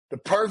The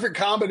perfect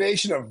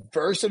combination of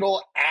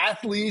versatile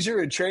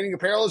athleisure and training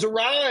apparel has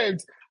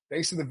arrived.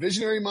 Thanks to the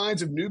visionary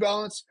minds of New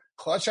Balance,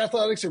 Clutch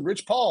Athletics, and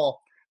Rich Paul,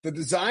 the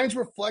designs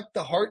reflect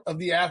the heart of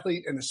the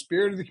athlete and the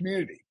spirit of the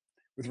community.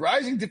 With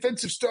rising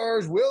defensive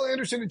stars Will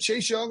Anderson and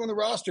Chase Young on the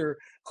roster,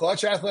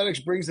 Clutch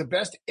Athletics brings the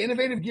best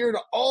innovative gear to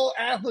all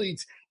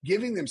athletes,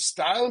 giving them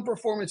style and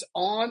performance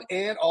on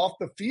and off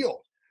the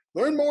field.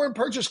 Learn more and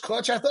purchase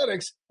Clutch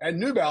Athletics at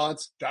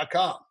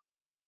newbalance.com.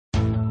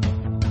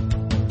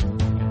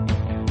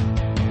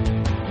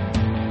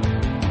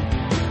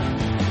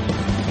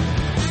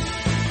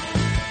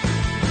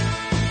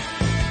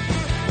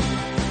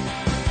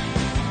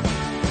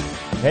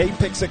 Hey,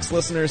 Pick Six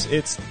listeners,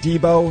 it's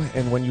Debo,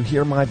 and when you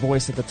hear my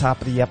voice at the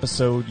top of the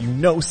episode, you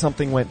know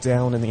something went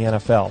down in the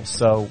NFL.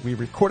 So we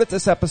recorded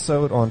this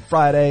episode on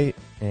Friday,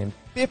 and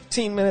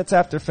 15 minutes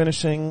after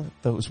finishing,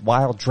 those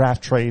wild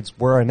draft trades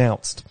were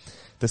announced.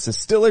 This is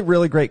still a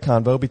really great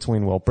convo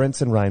between Will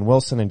Brinson, Ryan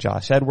Wilson, and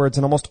Josh Edwards,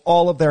 and almost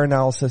all of their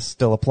analysis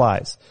still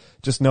applies.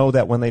 Just know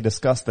that when they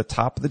discuss the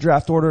top of the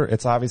draft order,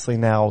 it's obviously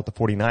now the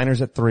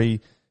 49ers at 3,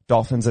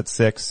 Dolphins at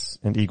 6,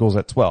 and Eagles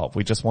at 12.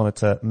 We just wanted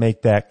to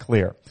make that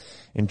clear.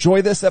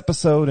 Enjoy this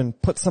episode and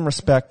put some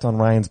respect on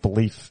Ryan's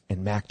belief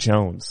in Mac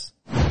Jones.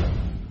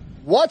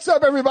 What's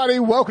up, everybody?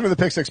 Welcome to the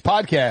Pick Six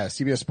Podcast,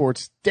 CBS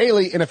Sports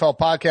Daily NFL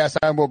Podcast.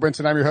 I'm Will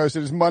Brinson. I'm your host.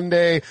 It is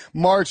Monday,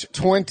 March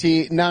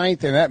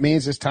 29th, and that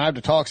means it's time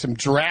to talk some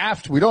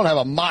draft. We don't have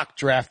a mock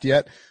draft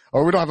yet,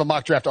 or we don't have a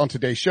mock draft on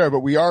today's show, but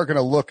we are going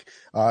to look,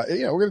 we're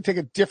going to take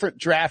a different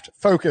draft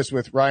focus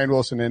with Ryan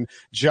Wilson and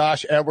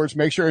Josh Edwards.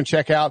 Make sure and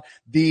check out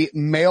the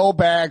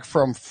mailbag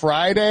from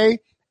Friday.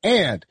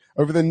 And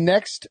over the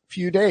next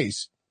few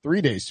days,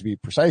 3 days to be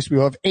precise, we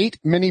will have 8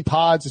 mini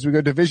pods as we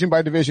go division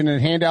by division and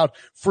hand out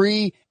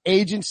free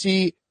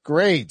agency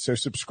grades. So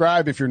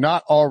subscribe if you're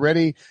not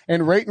already,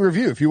 and rate and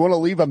review. If you want to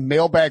leave a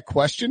mailbag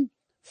question,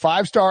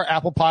 5-star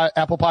Apple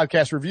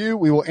Podcast review.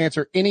 We will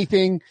answer any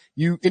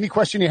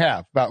question you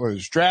have about whether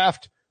it's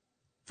draft,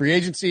 free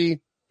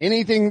agency,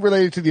 anything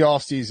related to the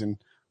off season.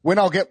 When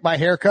I'll get my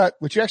hair cut,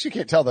 which you actually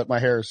can't tell that my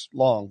hair is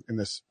long in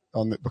this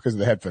because of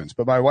the headphones,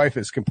 but my wife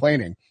is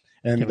complaining.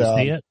 And, can we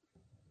see it?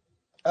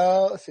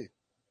 Let's see.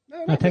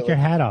 No, take your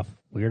hat off,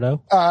 weirdo.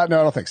 No, I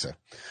don't think so.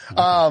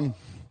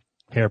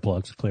 Hair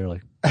plugs,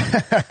 clearly. By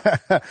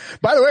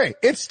the way,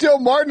 it's still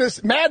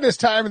madness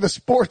time in the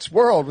sports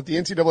world with the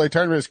NCAA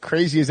tournament as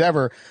crazy as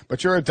ever,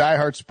 but you're a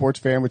diehard sports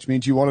fan, which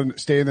means you want to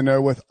stay in the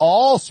know with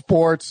all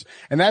sports,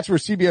 and that's where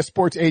CBS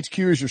Sports HQ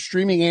is your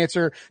streaming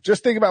answer.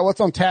 Just think about what's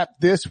on tap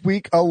this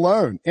week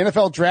alone.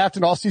 NFL draft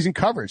and all-season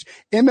coverage.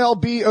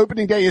 MLB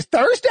opening day is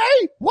Thursday?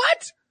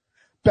 What?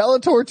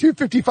 Bellator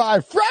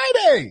 255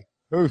 Friday.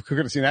 Ooh, could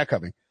have seen that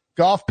coming.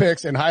 Golf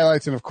picks and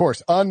highlights, and of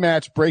course,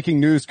 unmatched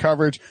breaking news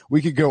coverage.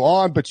 We could go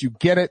on, but you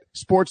get it.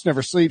 Sports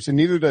never sleeps, and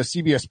neither does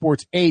CBS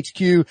Sports HQ.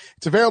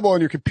 It's available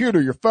on your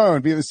computer, your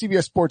phone, via the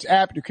CBS Sports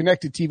app, and your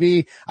connected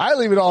TV. I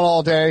leave it on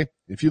all day.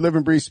 If you live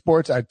and breathe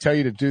sports, I'd tell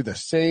you to do the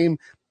same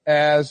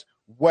as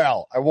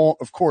well. I won't,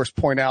 of course,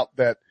 point out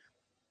that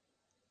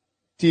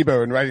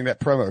Tebow, in writing that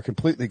promo,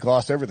 completely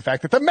glossed over the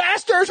fact that the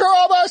Masters are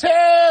almost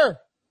here.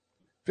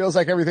 Feels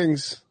like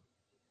everything's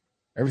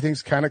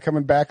kind of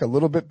coming back a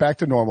little bit back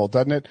to normal,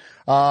 doesn't it?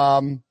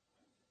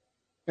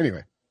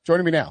 Anyway,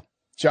 joining me now,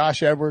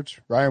 Josh Edwards,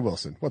 Ryan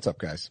Wilson. What's up,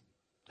 guys?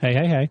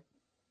 Hey.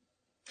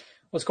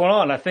 What's going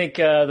on? I think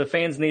the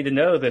fans need to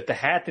know that the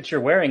hat that you're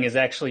wearing is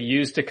actually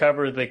used to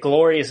cover the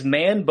glorious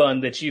man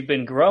bun that you've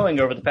been growing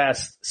over the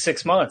past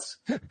 6 months.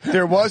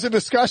 There was a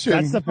discussion.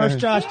 That's the first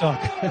Josh talk.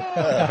 All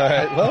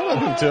right. Well,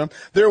 welcome to him.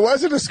 There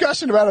was a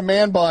discussion about a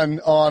man bun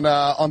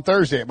on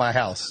Thursday at my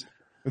house.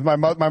 My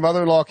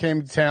mother-in-law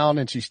came to town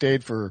and she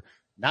stayed for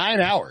 9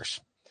 hours.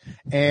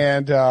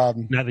 And,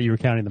 not that you were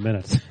counting the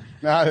minutes.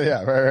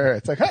 Yeah, right.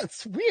 It's like,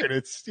 it's weird.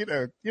 It's,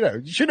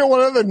 you should know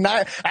one other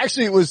 9.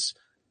 Actually,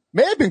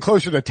 may have been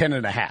closer to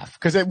 10.5.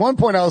 Cause at one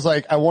point I was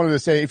like, I wanted to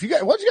say, why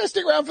don't you guys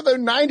stick around for the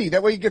 90?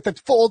 That way you get the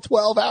full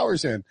 12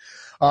 hours in.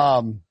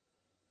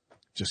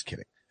 Just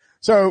kidding.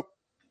 So,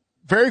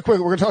 very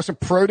quickly, we're going to talk some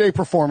pro day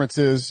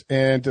performances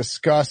and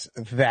discuss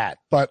that.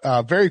 But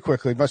very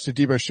quickly, much to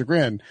Debo's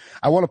chagrin,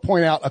 I want to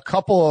point out a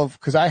couple of,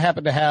 because I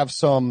happen to have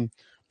some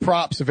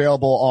props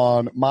available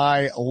on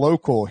my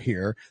local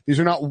here. These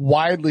are not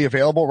widely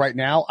available right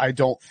now, I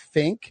don't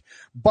think.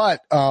 But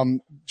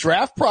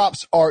draft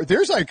props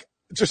there's like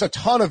just a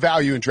ton of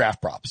value in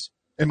draft props,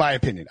 in my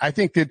opinion. I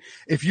think that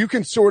if you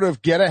can sort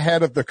of get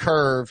ahead of the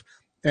curve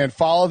and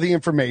follow the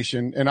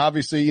information. And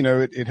obviously,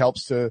 it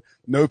helps to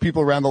know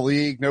people around the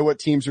league, know what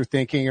teams are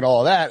thinking and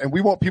all of that. And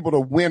we want people to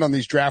win on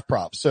these draft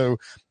props. So,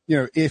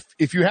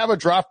 if you have a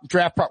draft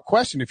prop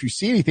question, if you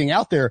see anything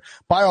out there,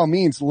 by all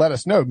means, let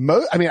us know.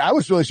 I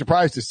was really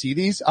surprised to see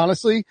these,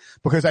 honestly,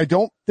 because I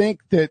don't think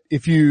that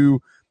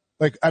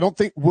I don't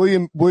think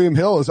William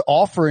Hill is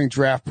offering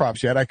draft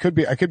props yet. I could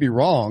be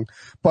wrong,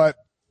 but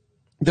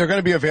they're going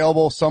to be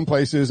available some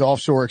places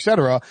offshore, et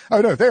cetera. Oh,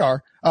 no, they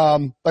are.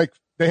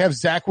 They have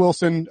Zach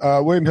Wilson.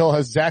 William Hill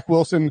has Zach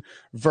Wilson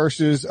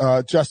versus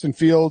Justin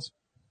Fields.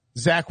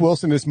 Zach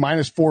Wilson is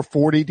minus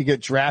 440 to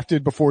get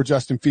drafted before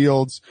Justin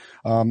Fields.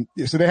 So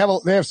they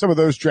have some of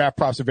those draft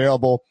props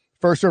available.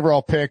 First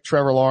overall pick,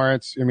 Trevor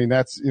Lawrence. I mean,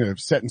 that's,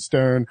 set in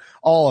stone,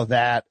 all of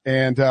that.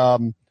 And, they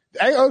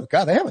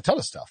have a ton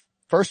of stuff.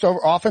 First over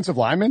offensive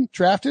lineman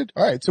drafted.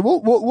 All right. So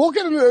we'll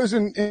get into those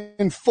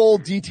in full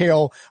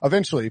detail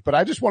eventually, but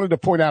I just wanted to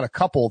point out a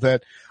couple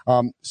that,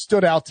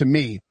 stood out to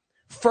me.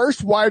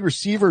 First wide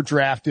receiver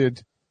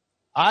drafted.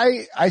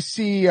 I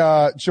see,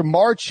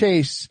 Jamar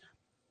Chase.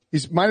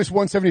 He's minus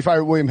 175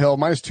 at William Hill,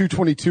 minus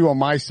 222 on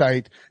my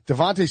site.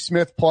 Devontae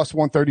Smith plus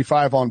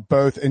 135 on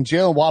both, and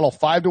Jalen Waddle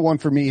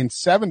 5-1 for me and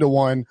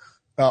 7-1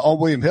 on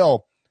William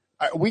Hill.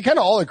 We kind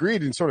of all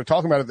agreed in sort of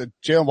talking about it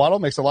that Jalen Waddle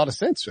makes a lot of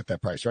sense at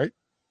that price, right?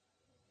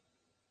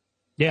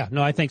 Yeah,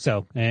 no, I think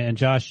so. And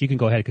Josh, you can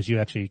go ahead because you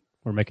actually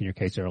were making your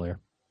case earlier.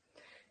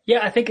 Yeah,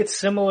 I think it's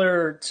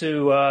similar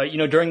to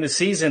during the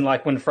season,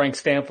 like when Frank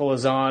Stanfield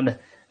is on.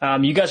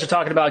 You guys are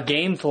talking about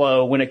game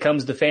flow when it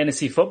comes to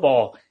fantasy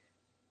football.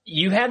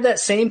 You have that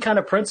same kind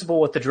of principle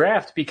with the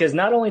draft because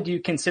not only do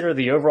you consider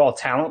the overall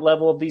talent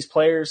level of these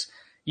players,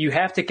 you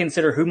have to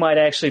consider who might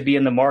actually be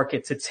in the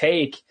market to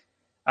take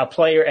a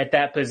player at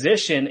that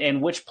position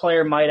and which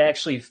player might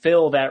actually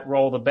fill that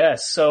role the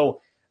best.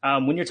 So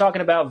when you're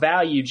talking about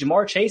value,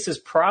 Jamar Chase is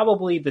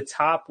probably the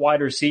top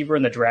wide receiver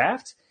in the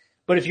draft.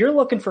 But if you're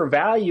looking for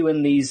value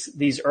in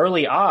these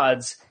early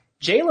odds,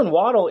 Jalen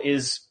Waddle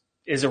is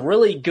a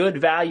really good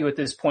value at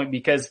this point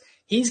because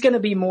he's going to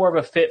be more of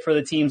a fit for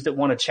the teams that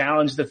want to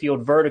challenge the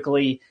field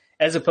vertically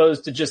as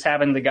opposed to just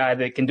having the guy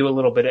that can do a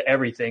little bit of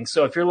everything.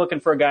 So if you're looking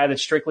for a guy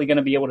that's strictly going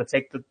to be able to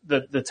take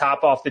the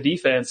top off the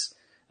defense,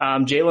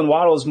 Jalen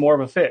Waddle is more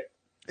of a fit.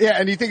 Yeah,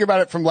 and you think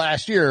about it from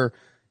last year,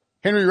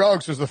 Henry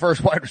Ruggs was the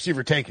first wide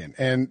receiver taken,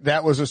 and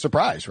that was a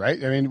surprise,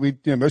 right? I mean,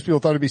 most people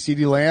thought it'd be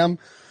CeeDee Lamb.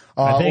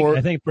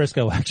 I think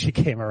Briscoe actually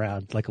came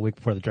around like a week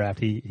before the draft.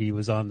 He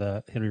was on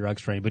the Henry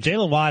Ruggs train. But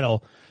Jalen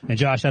Waddle, and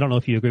Josh, I don't know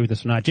if you agree with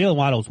this or not, Jalen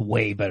Waddle is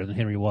way better than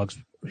Henry Ruggs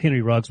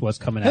was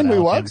coming out of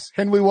Alabama.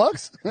 Henry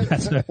Ruggs?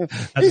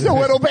 He's a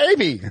little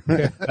baby.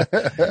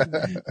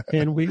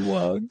 Henry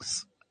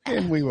Ruggs.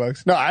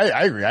 No,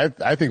 I agree.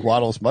 I think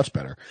Waddle's much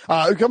better.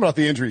 Coming off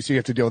the injury, so you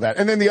have to deal with that.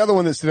 And then the other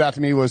one that stood out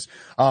to me was,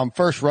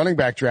 first running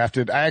back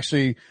drafted. I guess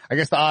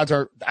the odds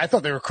I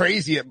thought they were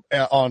crazy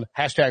on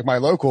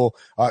 #mylocal.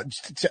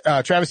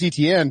 Travis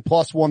Etienne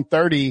plus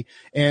 130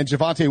 and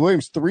Javonte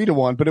Williams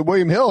 3-1. But at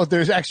William Hill,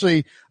 there's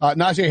actually,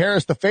 Najee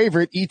Harris, the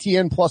favorite,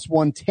 Etienne plus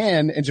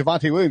 110 and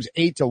Javonte Williams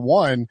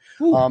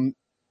 8-1.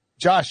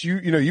 Josh,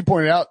 you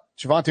pointed out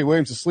Javonte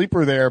Williams, a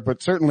sleeper there,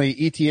 but certainly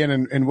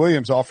Etienne and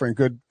Williams offering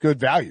good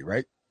value,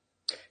 right?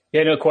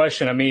 Yeah, no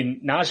question. I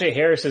mean, Najee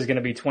Harris is going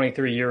to be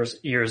 23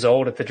 years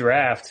old at the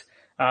draft.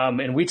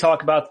 And we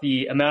talk about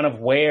the amount of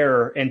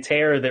wear and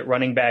tear that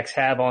running backs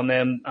have on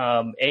them,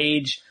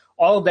 age,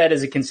 all of that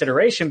is a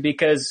consideration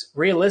because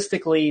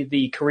realistically,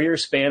 the career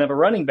span of a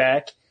running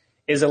back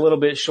is a little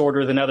bit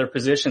shorter than other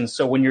positions.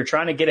 So when you're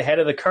trying to get ahead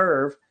of the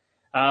curve,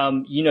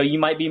 you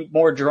might be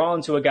more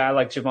drawn to a guy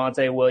like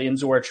Javonte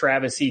Williams or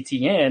Travis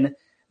Etienne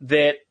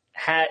that's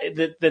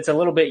a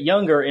little bit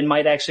younger and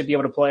might actually be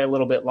able to play a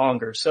little bit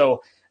longer.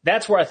 So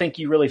that's where I think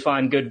you really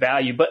find good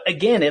value. But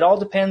again, it all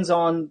depends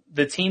on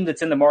the team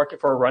that's in the market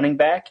for a running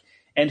back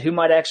and who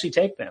might actually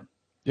take them.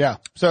 Yeah.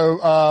 So,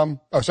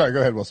 sorry, go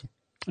ahead, Wilson.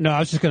 No, I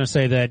was just going to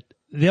say that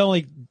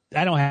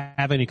I don't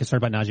have any concern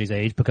about Najee's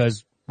age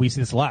because we see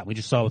this a lot. We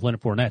just saw with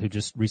Leonard Fournette, who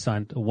just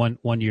re-signed a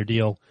one-year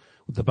deal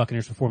with the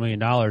Buccaneers for $4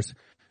 million.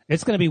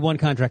 It's going to be one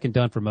contract and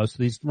done for most of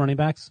these running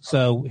backs.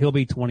 So he'll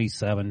be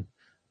 27,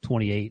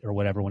 28 or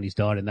whatever when he's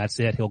done, and that's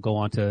it. He'll go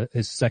on to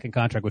his second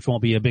contract, which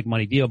won't be a big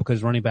money deal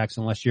because running backs,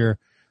 unless you're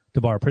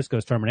DeBar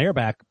Prisco's term and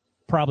airback,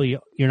 probably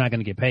you're not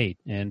going to get paid.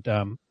 And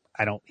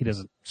he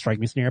doesn't strike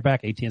me as an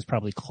airback. ATN's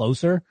probably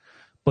closer.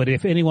 But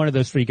if any one of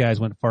those three guys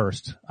went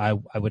first, I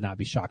would not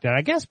be shocked. And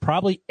I guess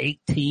probably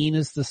 18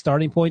 is the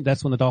starting point.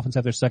 That's when the Dolphins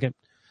have their second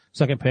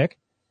pick.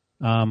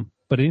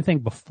 But anything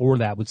before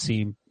that would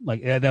seem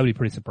like that would be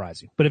pretty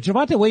surprising. But if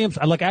Javonte Williams,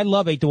 I love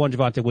 8-1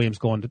 Javonte Williams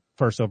going to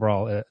first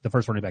overall, the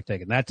first running back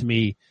taken. That to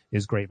me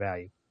is great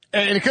value.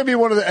 And it could be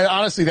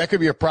honestly, that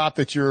could be a prop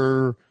that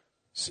you're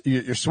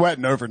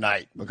sweating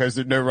overnight because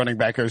there's no running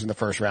back goes in the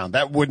first round.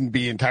 That wouldn't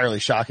be entirely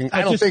shocking.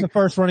 I don't think the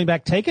first running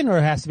back taken, or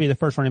it has to be the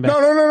first running back.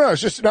 No.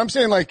 It's just, I'm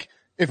saying like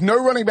if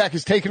no running back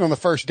is taken on the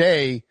first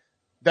day,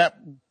 that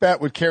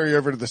would carry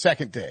over to the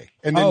second day.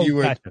 And then you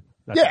would, gotcha.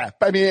 Yeah.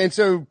 But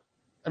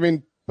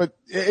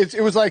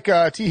it was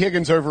like, T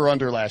Higgins over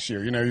under last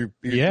year.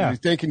 You're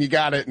thinking you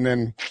got it and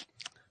then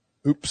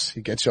oops,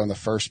 he gets you on the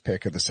first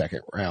pick of the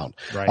second round.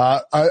 Right.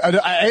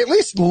 I at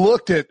least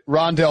looked at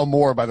Rondale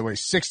Moore, by the way,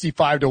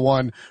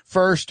 65-1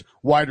 first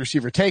wide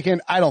receiver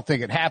taken. I don't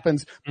think it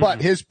happens,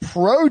 but his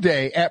pro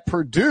day at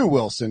Purdue,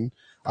 Wilson,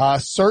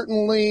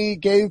 certainly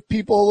gave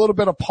people a little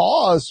bit of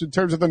pause in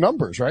terms of the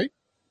numbers, right?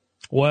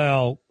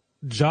 Well,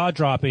 jaw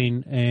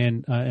dropping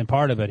and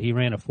part of it, he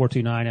ran a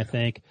 4.29, I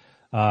think.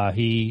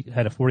 He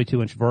had a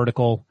 42-inch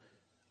vertical.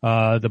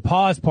 The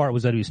pause part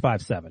was that he was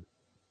 5'7".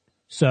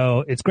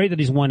 So it's great that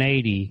he's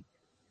 180,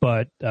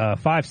 but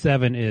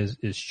 5'7"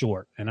 is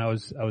short. And I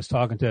was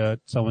talking to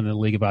someone in the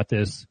league about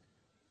this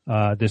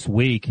this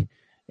week,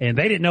 and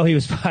they didn't know he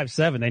was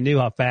 5'7". They knew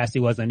how fast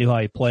he was. They knew how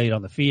he played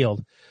on the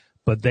field,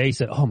 but they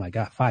said, "Oh my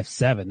God,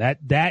 5'7".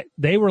 That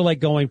they were like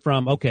going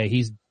from, okay,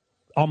 he's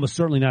almost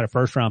certainly not a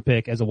first round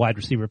pick as a wide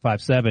receiver at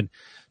 5'7",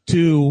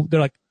 to they're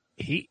like,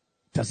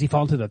 does he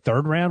fall into the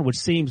third round? Which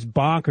seems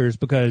bonkers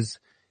because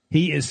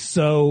he is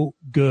so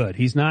good.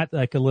 He's not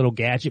like a little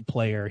gadget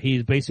player.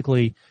 He's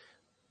basically,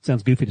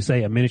 sounds goofy to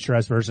say, a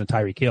miniaturized version of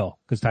Tyreek Hill,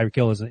 because Tyreek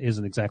Hill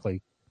isn't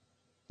exactly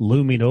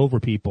looming over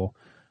people.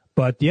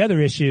 But the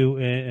other issue,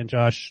 and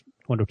Josh,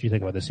 I wonder what you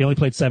think about this. He only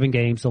played 7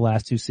 games the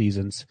last 2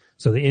 seasons,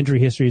 so the injury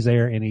history is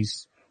there, and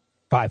he's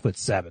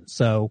 5'7".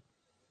 So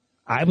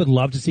I would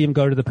love to see him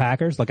go to the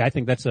Packers. Like, I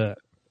think that's a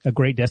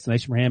great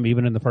destination for him,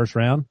 even in the first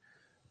round.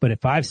 But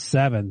at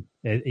 5'7",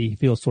 he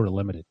feels sort of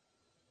limited.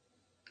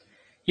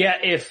 Yeah,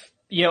 if,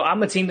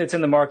 I'm a team that's in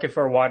the market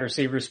for a wide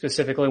receiver,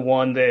 specifically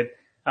one that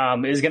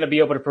is going to be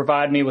able to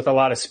provide me with a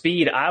lot of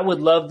speed, I would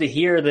love to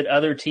hear that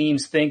other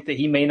teams think that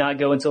he may not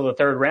go until the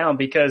third round,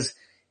 because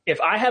if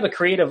I have a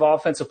creative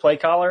offensive play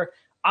caller,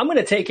 I'm going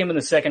to take him in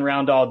the second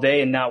round all day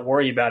and not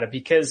worry about it,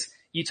 because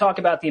you talk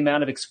about the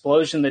amount of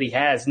explosion that he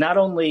has, not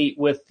only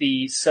with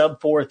the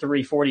sub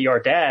 4.3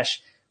 40-yard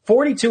dash,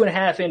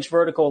 42.5-inch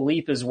vertical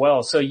leap as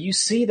well. So you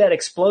see that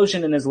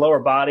explosion in his lower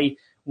body,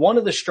 one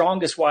of the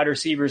strongest wide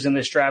receivers in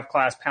this draft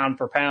class, pound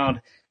for pound.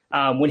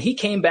 When he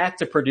came back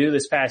to Purdue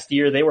this past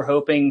year, they were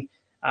hoping,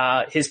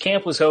 his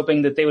camp was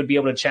hoping that they would be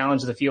able to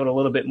challenge the field a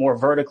little bit more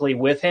vertically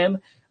with him.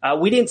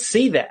 We didn't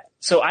see that.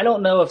 So I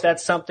don't know if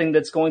that's something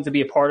that's going to be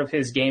a part of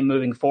his game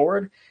moving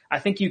forward. I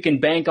think you can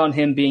bank on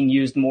him being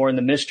used more in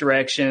the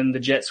misdirection, the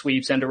jet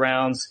sweeps, end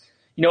arounds,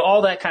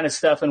 all that kind of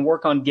stuff, and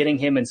work on getting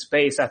him in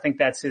space. I think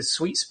that's his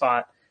sweet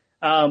spot.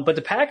 But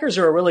the Packers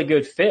are a really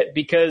good fit,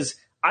 because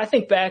I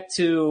think back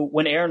to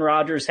when Aaron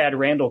Rodgers had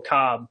Randall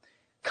Cobb.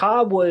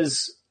 Cobb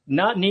was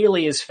not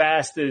nearly as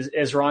fast as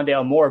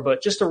Rondale Moore,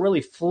 but just a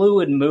really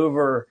fluid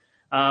mover,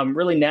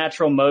 really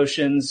natural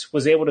motions,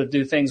 was able to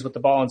do things with the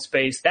ball in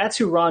space. That's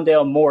who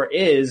Rondale Moore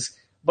is,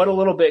 but a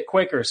little bit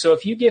quicker. So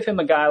if you give him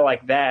a guy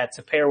like that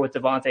to pair with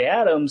Davante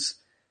Adams,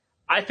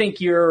 I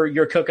think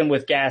you're cooking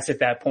with gas at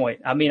that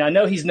point. I mean, I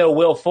know he's no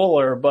Will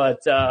Fuller,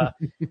 but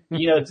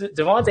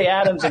Davante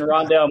Adams and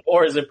Rondale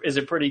Moore is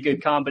a pretty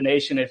good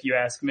combination, if you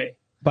ask me.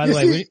 By the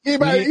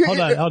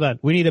way, hold on.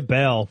 We need a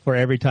bell for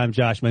every time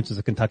Josh mentions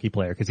a Kentucky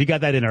player, because he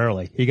got that in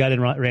early. He got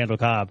in Randall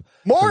Cobb.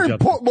 More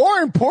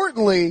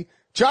importantly,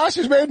 Josh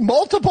has made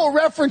multiple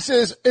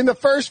references in the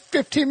first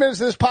 15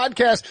 minutes of this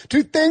podcast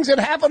to things that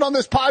happened on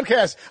this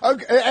podcast.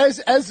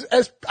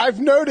 As I've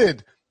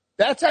noted,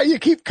 that's how you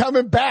keep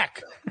coming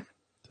back.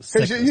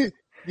 Because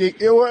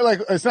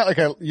it's not like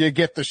you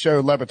get the show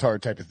Le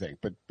Batard type of thing,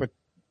 but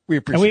we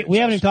appreciate. And we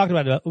haven't even talked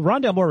about it.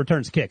 Rondale Moore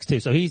returns kicks too,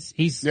 so he's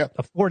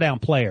a 4-down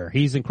player.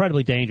 He's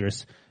incredibly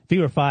dangerous. If he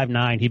were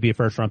 5'9", he'd be a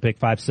first round pick.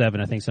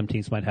 5'7", I think some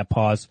teams might have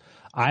pause.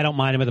 I don't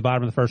mind him at the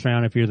bottom of the first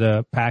round if you're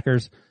the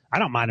Packers. I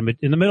don't mind him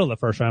in the middle of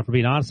the first round, for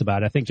being honest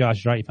about it. I think Josh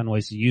is right. You find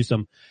ways to use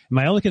him.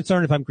 My only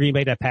concern, if I'm Green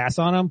Bay, to pass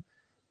on him,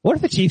 what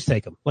if the Chiefs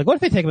take him? Like, what if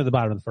they take him at the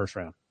bottom of the first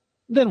round?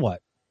 Then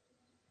what?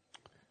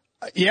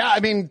 Yeah, I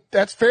mean,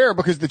 that's fair,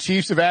 because the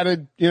Chiefs have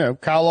added,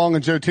 Kyle Long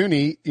and Joe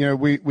Thuney.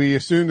 We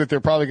assume that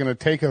they're probably going to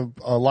take a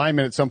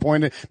lineman at some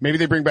point. Maybe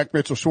they bring back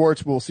Mitchell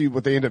Schwartz. We'll see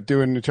what they end up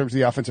doing in terms of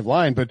the offensive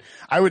line. But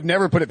I would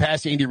never put it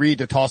past Andy Reid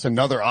to toss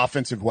another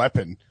offensive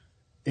weapon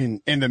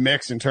in the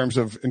mix in terms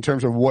of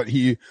what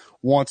he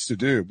wants to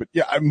do. But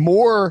yeah,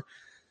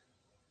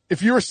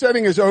 if you were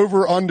setting his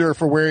over under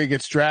for where he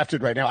gets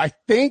drafted right now, I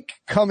think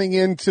coming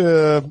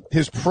into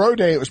his pro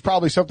day, it was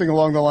probably something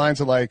along the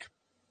lines of like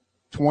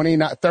 30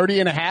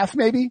 and a half,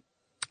 maybe.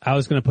 I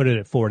was going to put it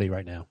at 40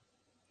 right now.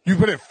 You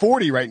put it at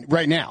 40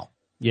 right now.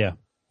 Yeah.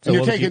 So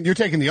you're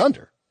taking the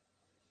under.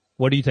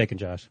 What are you taking,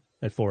 Josh,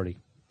 at 40?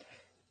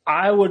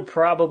 I would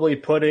probably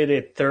put it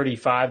at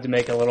 35 to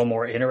make it a little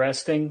more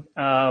interesting.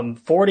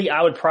 40,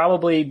 I would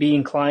probably be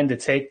inclined to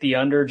take the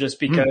under, just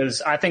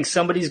because I think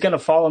somebody's going to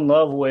fall in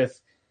love with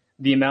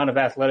the amount of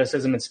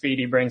athleticism and speed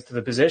he brings to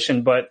the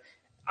position. But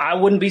I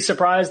wouldn't be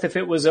surprised if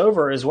it was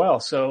over as well.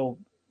 So,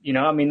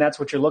 that's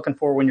what you're looking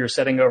for when you're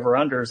setting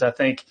over-unders. I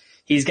think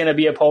he's going to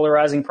be a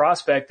polarizing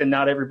prospect and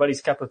not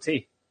everybody's cup of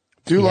tea.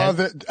 I do love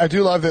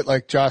that,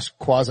 like, Josh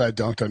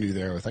quasi-dunked on you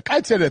there with, like,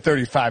 I'd say at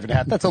 35 and a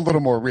half. That's a little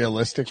more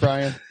realistic,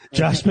 Ryan.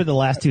 Josh spent the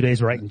last 2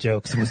 days writing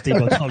jokes, and was Steve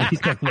told me he's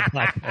coming to the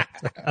podcast.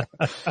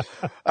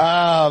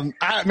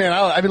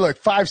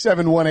 Look,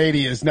 5'7",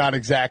 180 is not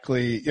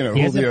exactly,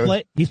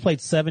 he's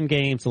played 7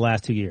 games the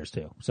last 2 years,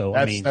 too. So,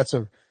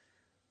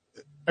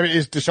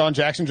 is Deshaun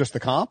Jackson just the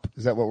comp?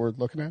 Is that what we're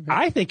looking at here?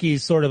 I think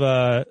he's sort of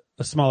a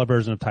smaller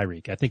version of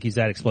Tyreek. I think he's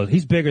that explosive.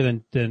 He's bigger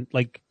than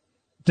like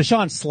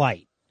Deshaun's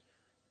slight.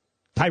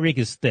 Tyreek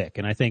is thick,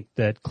 and I think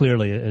that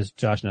clearly, as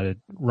Josh noted,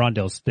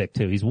 Rondale's thick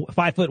too. He's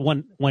 5'1",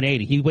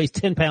 180. He weighs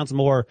 10 pounds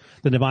more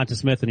than Devonta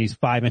Smith, and he's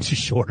 5 inches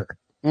shorter.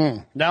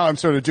 Now I'm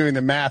sort of doing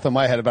the math in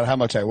my head about how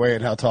much I weigh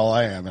and how tall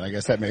I am. And I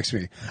guess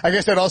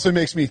that also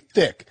makes me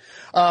thick.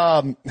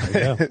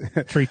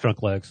 Tree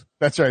trunk legs.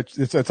 That's right.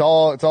 It's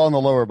all in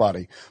the lower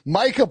body.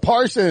 Micah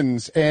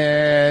Parsons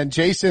and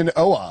Jason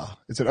Owa.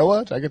 Is it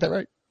Owa? Did I get that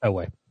right?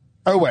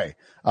 Oweh.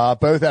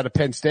 Both out of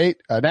Penn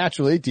State.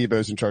 Naturally,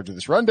 Debo's in charge of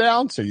this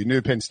rundown, so you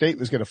knew Penn State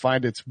was going to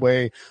find its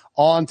way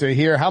on to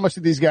here. How much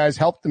did these guys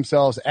help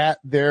themselves at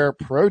their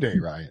pro day,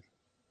 Ryan?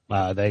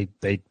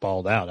 They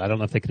balled out. I don't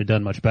know if they could have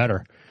done much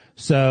better.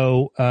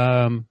 So,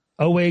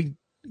 Oweh,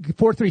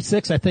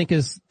 4.36, I think,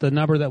 is the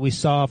number that we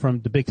saw from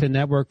the Big Ten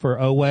Network for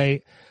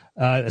Oweh.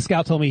 A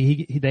scout told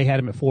me they had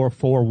him at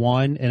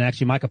 4.41, and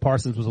actually Micah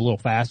Parsons was a little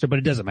faster, but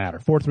it doesn't matter.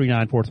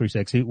 4.39,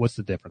 4.36. What's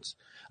the difference?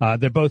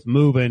 They're both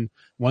moving.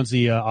 One's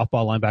the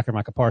off-ball linebacker,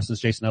 Micah Parsons.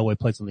 Jason Oweh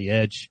plays on the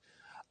edge.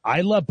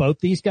 I love both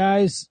these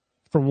guys.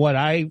 From what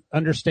I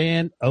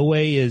understand,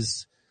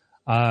 Oweh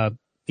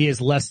he has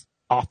less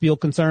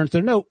off-field concerns.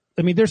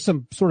 There's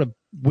some sort of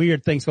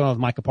weird things going on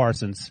with Micah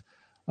Parsons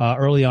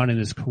early on in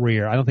his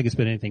career. I don't think it's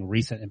been anything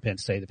recent in Penn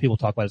State that people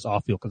talk about as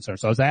off-field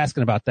concerns. So I was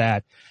asking about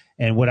that,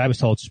 and what I was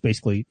told is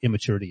basically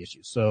immaturity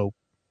issues. So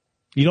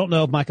you don't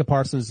know if Micah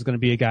Parsons is going to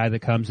be a guy that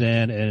comes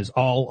in and is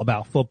all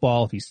about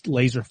football. If he's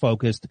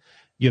laser-focused,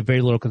 you have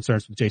very little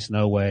concerns with Jason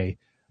Oweh.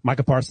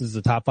 Micah Parsons is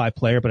a top 5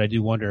 player, but I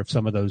do wonder if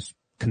some of those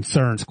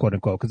concerns, quote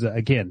unquote, because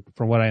again,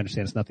 from what I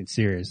understand, it's nothing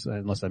serious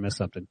unless I missed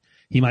something.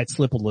 He might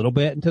slip a little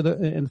bit in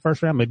the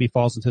first round, maybe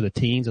falls into the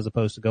teens as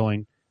opposed to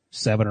going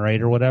 7 or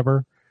 8 or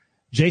whatever.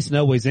 Jason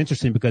Oweh is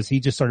interesting because he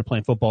just started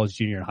playing football as a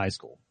junior in high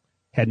school.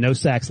 Had no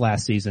sacks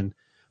last season,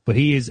 but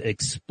he is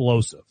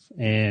explosive.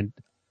 And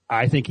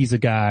I think he's a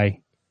guy,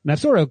 and I've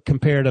sort of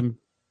compared him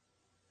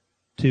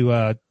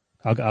to,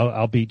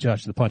 I'll beat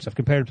Josh to the punch. I've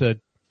compared him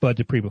to Bud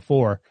Dupree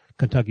before,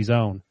 Kentucky's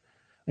own.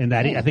 And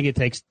that I think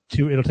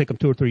it'll take him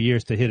 2 or 3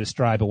 years to hit his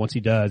stride, but once he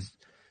does,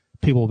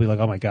 people will be like,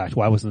 oh my gosh,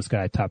 why wasn't this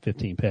guy a top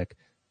 15 pick?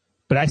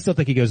 But I still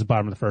think he goes to the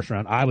bottom of the first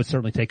round. I would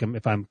certainly take him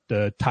if I'm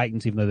the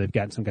Titans, even though they've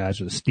gotten some guys,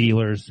 or the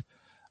Steelers,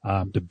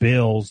 the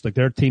Bills. Like,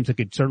 there are teams that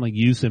could certainly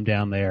use him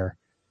down there,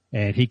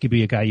 and he could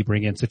be a guy you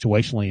bring in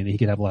situationally, and he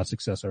could have a lot of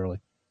success early.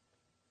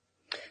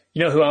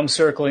 You know who I'm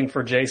circling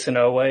for Jason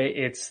Oweh?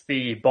 It's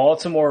the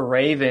Baltimore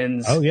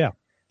Ravens. Oh, yeah.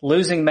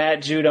 Losing Matt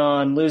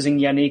Judon, losing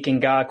Yannick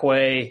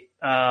Ngakoue.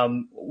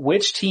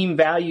 Which team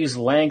values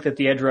length at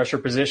the edge rusher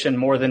position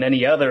more than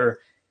any other?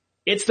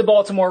 It's the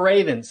Baltimore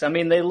Ravens. I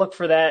mean, they look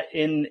for that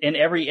in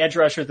every edge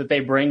rusher that they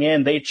bring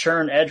in. They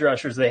churn edge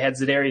rushers. They had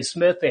Zadarius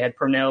Smith. They had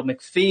Pernell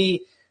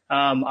McPhee.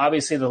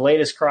 Obviously the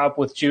latest crop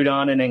with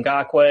Judon and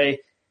Ngakoue.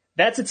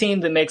 That's a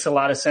team that makes a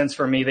lot of sense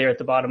for me there at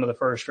the bottom of the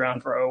first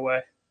round for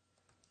Oweh.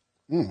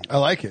 I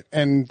like it.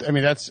 And I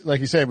mean, that's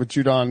like you said with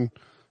Judon,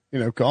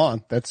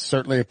 gone. That's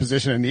certainly a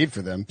position of need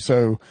for them.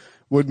 So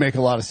would make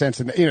a lot of sense.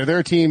 And, they're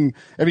a team.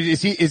 I mean,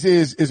 is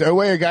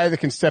Oweh a guy that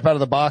can step out of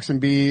the box and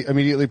be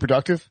immediately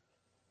productive?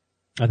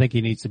 I think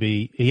he needs to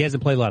be. He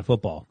hasn't played a lot of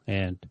football,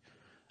 and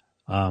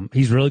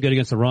he's really good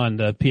against the run.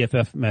 The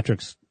PFF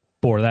metrics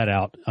bore that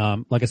out.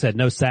 Like I said,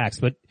 no sacks,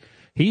 but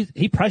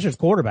he pressures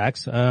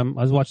quarterbacks. I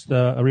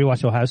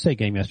rewatched the Ohio State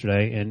game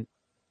yesterday, and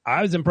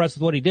I was impressed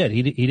with what he did.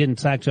 He didn't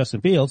sack Justin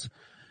Fields.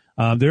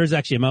 There is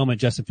actually a moment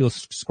Justin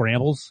Fields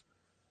scrambles,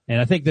 and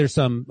I think there's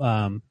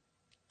some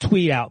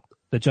tweet out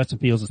that Justin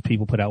Fields'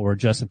 people put out where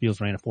Justin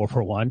Fields ran a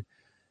 4.41.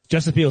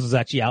 Justin Fields is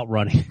actually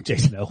outrunning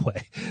Jason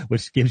Oweh,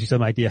 which gives you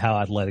some idea how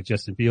athletic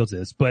Justin Fields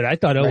is. But I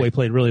thought Oweh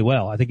played really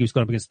well. I think he was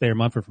going up against Thayer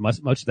Munford for much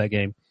of that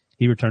game.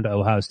 He returned to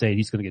Ohio State.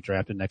 He's going to get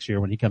drafted next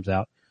year when he comes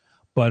out.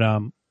 But,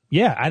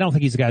 I don't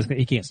think he's a guy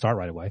he can't start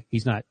right away.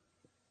 He's not,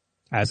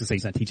 I was going to say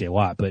he's not TJ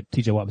Watt, but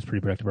TJ Watt was pretty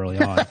productive early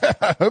on.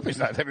 I hope he's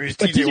not. I mean, he's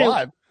TJ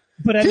Watt.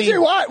 But I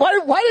TJ Watt,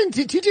 why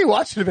didn't TJ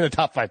Watt should have been a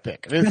top 5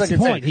 pick? I mean, that's the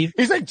point.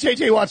 He's like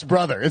JJ Watt's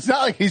brother. It's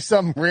not like he's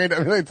some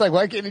random, it's like,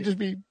 why can't he just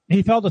be?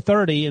 He fell to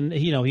 30 and,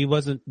 he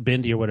wasn't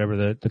bendy or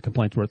whatever the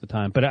complaints were at the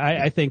time. But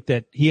I think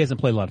that he hasn't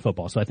played a lot of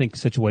football. So I think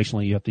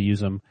situationally you have to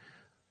use him,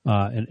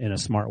 in a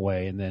smart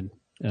way. And then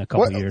in a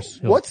couple of years.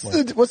 What's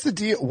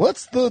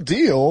the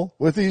deal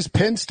with these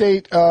Penn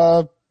State,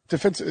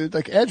 defensive,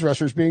 like edge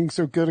rushers being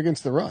so good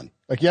against the run?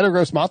 Like Yetur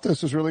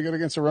Gross-Matos was really good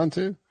against the run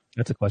too.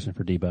 That's a question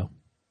for Debo.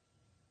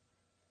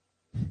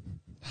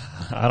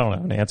 I don't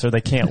have an answer.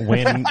 They can't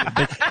win.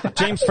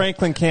 James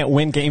Franklin can't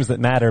win games that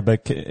matter,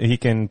 but he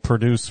can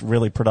produce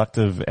really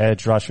productive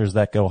edge rushers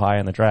that go high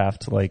in the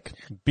draft. Like,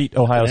 beat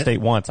Ohio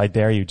State once. I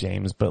dare you,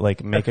 James, but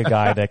like, make a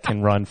guy that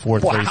can run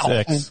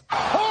 4.36.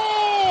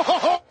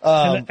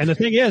 And the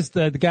thing is,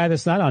 the guy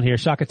that's not on here,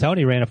 Shaka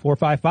Toney, ran a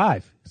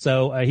 4.55.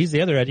 So, he's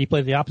the other edge. He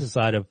played the opposite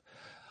side of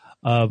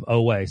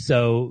Oweh.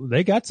 So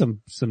they got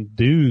some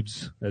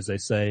dudes, as they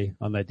say,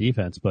 on that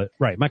defense. But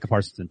right, Micah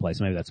Parsons in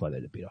place. Maybe that's why they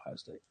did beat Ohio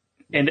State.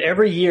 And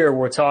every year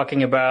we're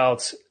talking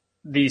about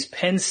these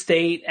Penn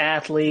State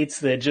athletes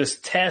that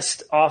just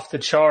test off the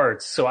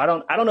charts. So I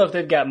don't know if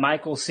they've got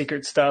Michael's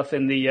secret stuff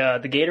in the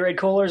Gatorade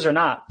coolers or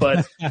not,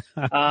 but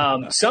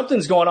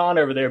something's going on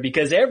over there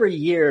because every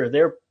year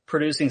they're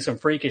producing some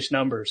freakish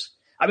numbers.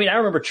 I mean, I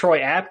remember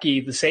Troy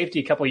Apke, the safety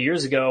a couple of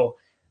years ago,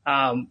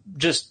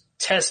 just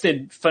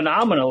tested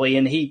phenomenally,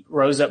 and he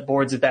rose up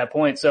boards at that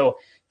point. So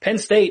Penn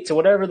State, to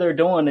whatever they're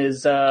doing,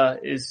 is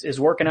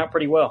working out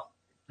pretty well.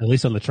 At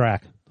least on the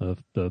track,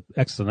 the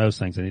X's and O's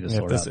things they need to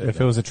sort out.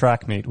 If it was a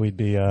track meet, we'd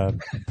be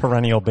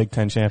perennial Big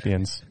Ten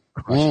champions.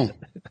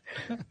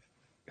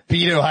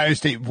 Beat Ohio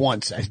State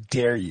once. I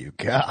dare you.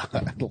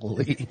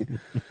 Golly.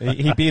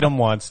 He beat them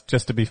once,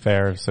 just to be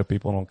fair, so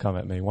people don't come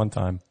at me. One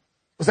time.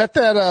 Was that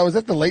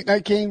the late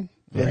night game?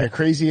 Yeah. Like a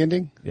crazy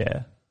ending?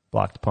 Yeah.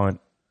 Blocked punt.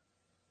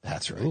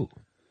 That's right. Ooh.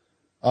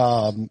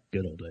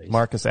 Good old days.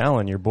 Marcus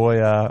Allen, your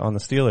boy on the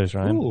Steelers,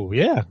 right? Ooh,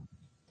 yeah.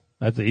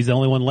 He's the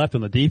only one left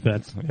on the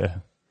defense. Yeah.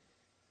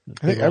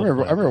 I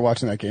remember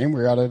watching that game.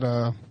 We were out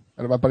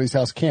at my buddy's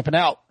house camping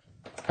out.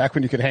 Back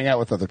when you could hang out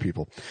with other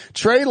people.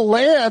 Trey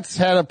Lance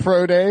had a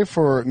pro day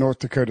for North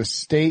Dakota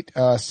State.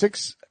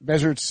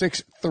 Measured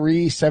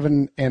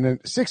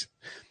 6'3",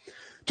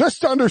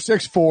 just under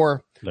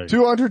 6'4",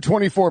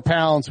 224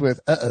 pounds with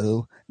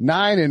 9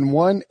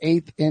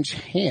 1/8 inch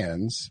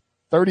hands,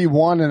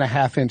 31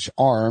 1/2 inch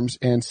arms,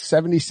 and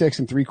 76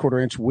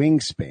 3/4 inch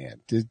wingspan.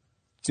 Did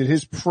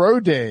his pro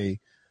day,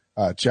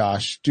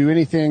 Josh, do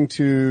anything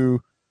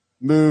to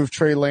move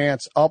Trey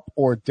Lance up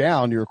or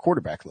down your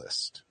quarterback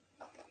list?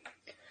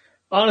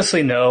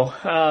 Honestly, no.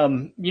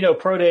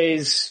 Pro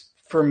days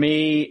for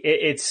me,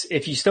 it's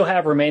if you still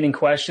have remaining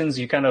questions,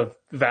 you kind of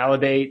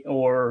validate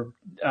or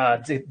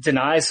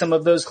deny some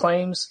of those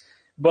claims.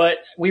 But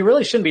we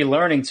really shouldn't be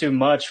learning too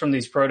much from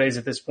these pro days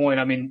at this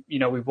point. I mean,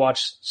 we've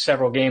watched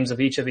several games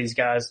of each of these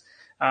guys.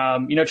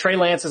 Trey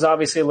Lance is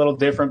obviously a little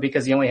different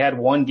because he only had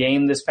one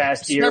game this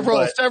past year.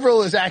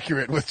 Several is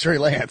accurate with Trey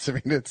Lance. I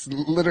mean, it's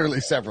literally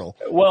several.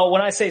 Well,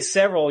 when I say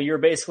several, you're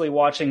basically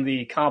watching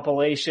the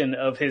compilation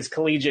of his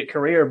collegiate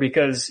career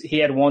because he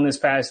had one this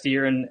past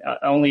year and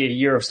only a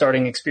year of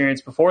starting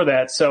experience before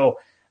that. So,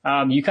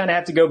 you kind of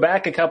have to go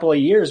back a couple of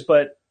years.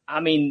 But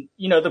I mean,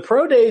 the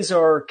pro days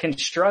are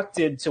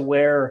constructed to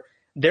where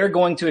they're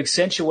going to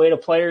accentuate a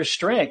player's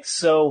strengths.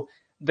 So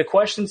the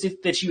questions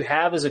that you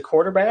have as a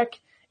quarterback,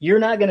 you're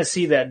not going to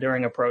see that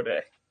during a pro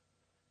day.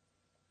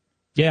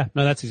 Yeah,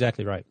 no, that's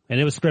exactly right. And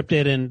it was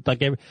scripted, and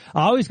I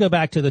always go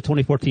back to the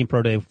 2014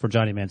 pro day for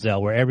Johnny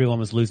Manziel, where everyone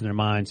was losing their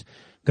minds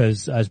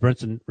because, as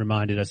Brinson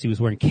reminded us, he was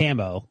wearing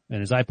camo,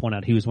 and as I point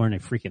out, he was wearing a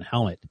freaking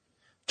helmet.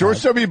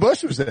 George W.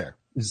 Bush was there.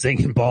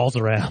 Zinging balls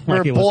around.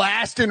 We're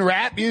blasting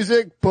rap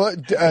music,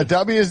 but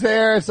W is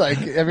there. It's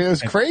it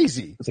was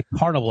crazy. It's a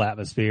carnival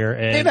atmosphere.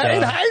 And,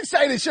 in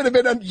hindsight, it should have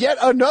been yet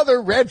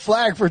another red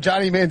flag for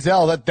Johnny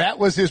Manziel that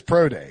was his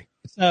pro day.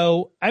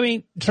 So, I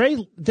mean,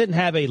 Trey didn't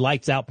have a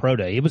lights out pro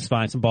day. It was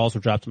fine. Some balls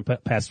were dropped, some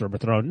passes were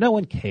thrown. No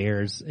one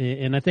cares.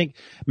 And I think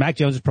Mac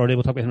Jones' pro day,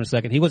 we'll talk about him in a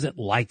second. He wasn't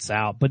lights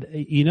out, but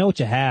you know what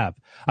you have.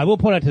 I will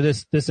point out to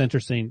this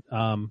interesting,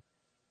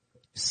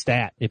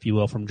 stat, if you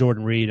will, from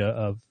Jordan Reed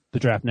of the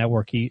Draft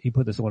Network. He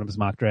put this in one of his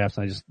mock drafts,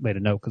 and I just made a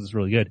note because it's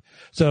really good.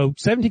 So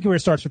 17 career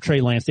starts for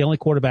Trey Lance. The only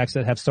quarterbacks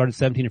that have started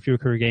 17 or fewer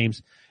career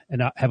games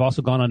and have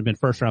also gone on to been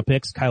first round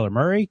picks: Kyler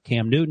Murray,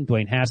 Cam Newton,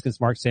 Dwayne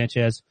Haskins, Mark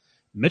Sanchez,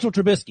 Mitchell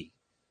Trubisky.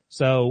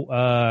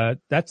 So,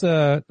 that's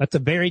a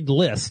varied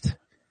list.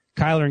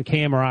 Kyler and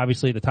Cam are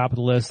obviously at the top of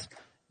the list.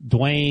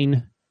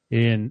 Dwayne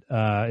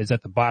is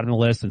at the bottom of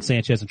the list, and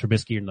Sanchez and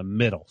Trubisky are in the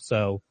middle.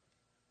 So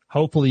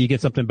hopefully you get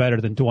something better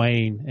than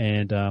Dwayne,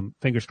 and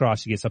fingers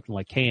crossed you get something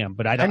like Cam,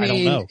 but I don't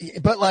know.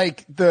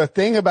 But the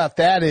thing about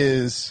that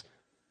is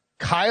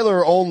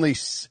Kyler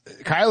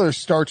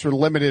starts were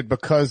limited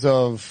because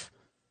of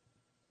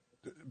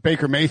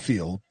Baker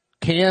Mayfield.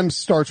 Cam's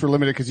starts were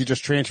limited because he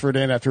just transferred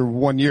in after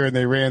 1 year and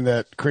they ran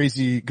that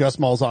crazy Gus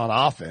Malzahn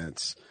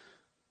offense.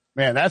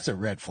 Man, that's a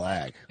red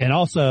flag. And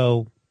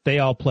also, they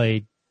all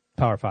played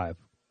Power 5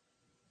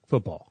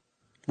 football.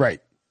 Right?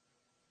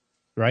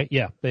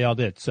 Yeah, they all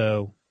did.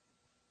 So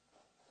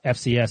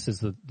FCS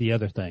is the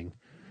other thing.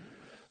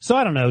 So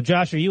I don't know,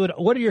 Josh,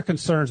 what are your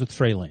concerns with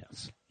Trey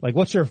Lance?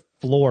 What's your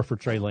floor for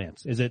Trey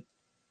Lance? Is it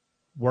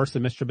worse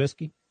than Mr.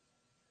 Trubisky?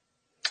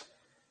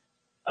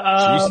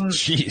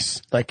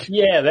 Jeez.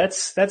 Yeah,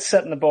 that's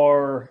setting the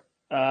bar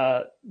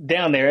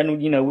down there,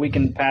 and we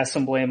can pass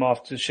some blame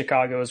off to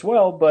Chicago as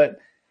well, but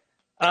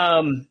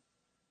that's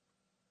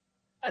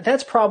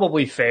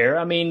probably fair.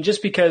 I mean,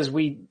 just because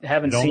we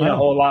haven't seen a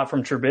whole lot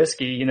from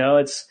Trubisky,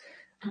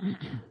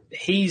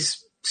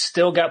 he's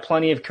still got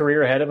plenty of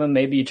career ahead of him.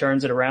 Maybe he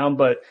turns it around,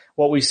 but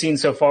what we've seen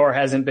so far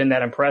hasn't been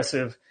that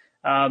impressive.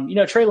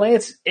 Trey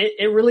Lance,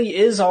 it really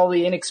is all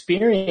the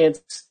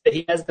inexperience that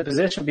he has in the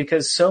position,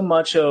 because so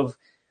much of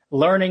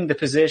learning the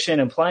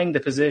position and playing the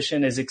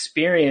position is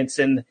experience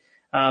and,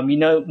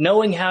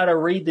 knowing how to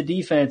read the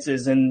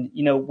defenses and,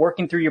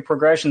 working through your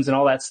progressions and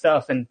all that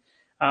stuff. And,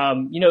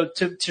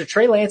 to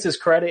Trey Lance's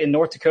credit in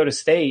North Dakota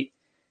State,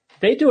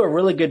 they do a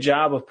really good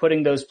job of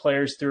putting those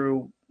players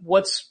through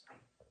what's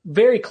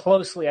very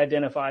closely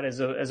identified as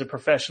a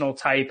professional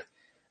type,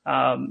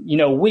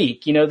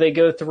 week. They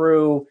go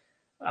through,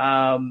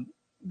 the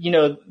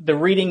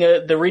reading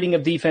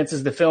of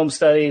defenses, the film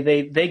study,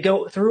 they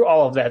go through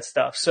all of that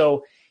stuff.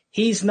 So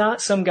he's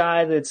not some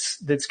guy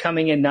that's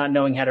coming in not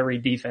knowing how to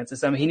read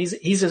defenses. I mean,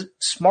 he's a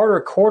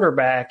smarter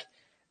quarterback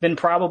than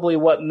probably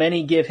what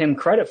many give him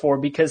credit for,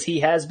 because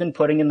he has been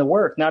putting in the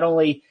work, not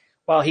only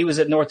while he was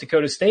at North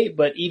Dakota State,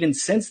 but even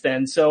since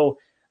then. So,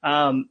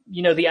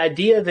 the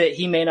idea that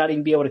he may not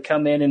even be able to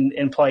come in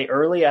and play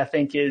early, I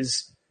think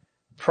is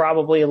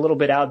probably a little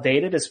bit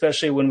outdated,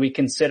 especially when we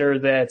consider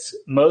that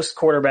most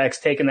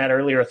quarterbacks taking that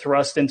early are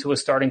thrust into a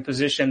starting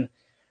position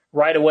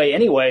right away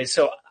anyway.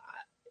 So,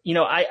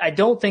 I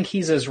don't think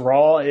he's as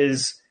raw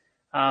as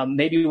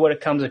maybe what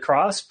it comes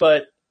across,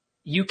 but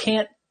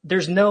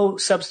there's no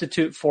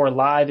substitute for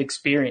live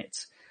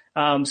experience.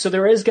 So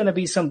there is going to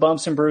be some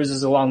bumps and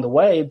bruises along the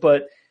way,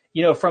 but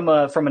from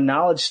a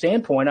knowledge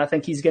standpoint, I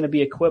think he's going to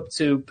be equipped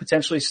to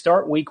potentially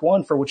start week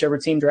 1 for whichever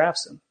team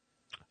drafts him.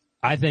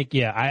 I think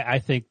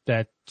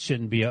that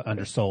shouldn't be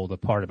undersold, the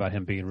part about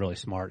him being really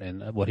smart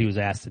and what he was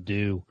asked to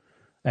do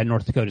at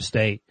North Dakota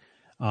State.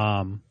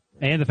 And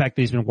the fact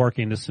that he's been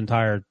working this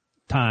entire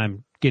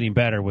time getting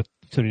better with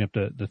tuning up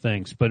the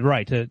things, but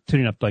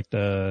tuning up like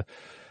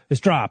his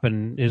drop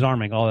and his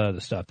arming, all that other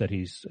stuff that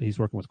he's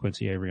working with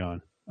Quincy Avery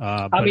on.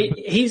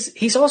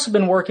 He's also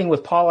been working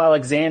with Paul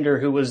Alexander,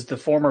 who was the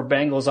former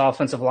Bengals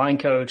offensive line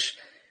coach,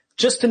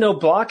 just to know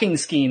blocking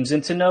schemes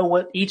and to know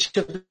what each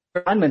of the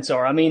alignments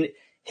are. I mean,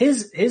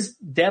 his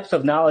depth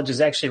of knowledge is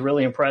actually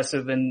really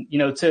impressive. And,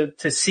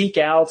 to seek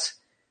out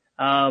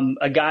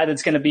a guy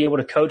that's going to be able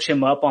to coach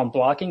him up on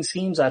blocking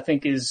schemes, I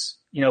think is,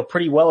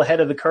 pretty well ahead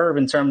of the curve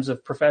in terms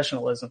of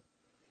professionalism.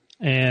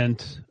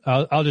 And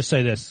I'll just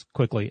say this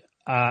quickly.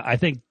 I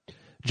think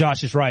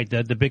Josh is right.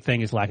 The big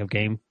thing is lack of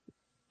game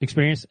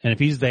experience. And if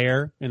he's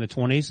there in the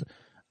 20s,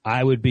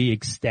 I would be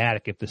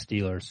ecstatic if the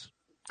Steelers.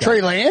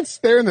 Trey Lance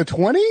there in the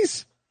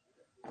 20s?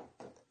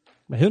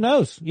 Who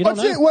knows? You don't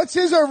know. What's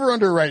his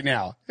over-under right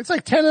now? It's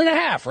like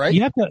 10.5, right?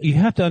 You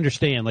have to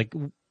understand, like,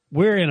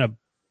 we're in a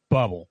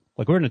bubble.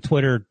 Like, we're in a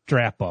Twitter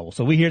draft bubble.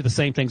 So we hear the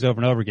same things over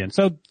and over again.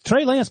 So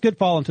Trey Lance could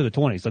fall into the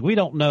 20s. Like, we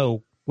don't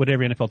know what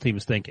every NFL team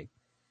is thinking.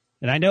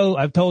 And I know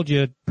I've told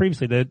you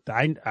previously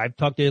that I've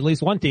talked to at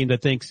least one team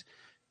that thinks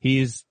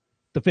he's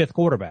the 5th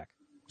quarterback.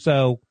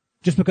 So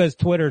just because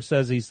Twitter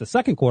says he's the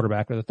 2nd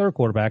quarterback or the 3rd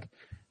quarterback,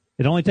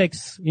 it only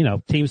takes,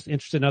 teams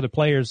interested in other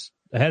players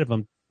ahead of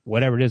him,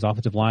 whatever it is,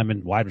 offensive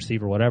lineman, wide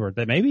receiver, whatever,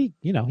 that maybe,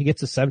 he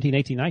gets to 17,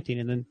 18, 19,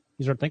 and then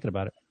you start thinking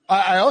about it.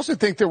 I also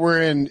think that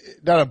we're in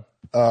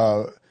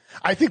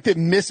I think that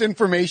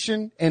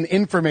misinformation and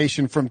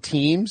information from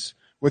teams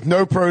with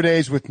no pro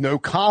days, with no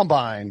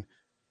combine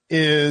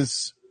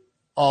is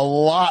a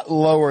lot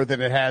lower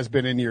than it has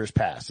been in years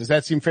past. Does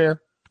that seem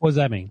fair? What does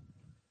that mean?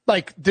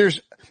 Like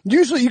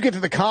usually you get to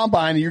the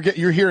combine and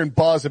you're hearing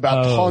buzz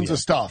about tons of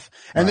stuff.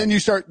 And then you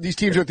start these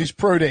teams with these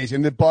pro days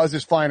and the buzz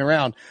is flying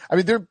around. I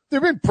mean, there've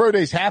been pro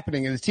days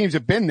happening and the teams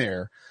have been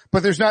there,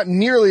 but there's not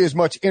nearly as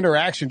much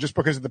interaction just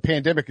because the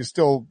pandemic is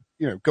still,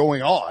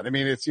 going on. I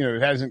mean, it's,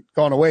 it hasn't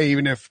gone away,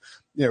 even if,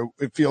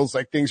 it feels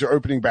like things are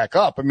opening back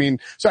up. I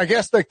mean, so I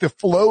guess like the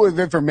flow of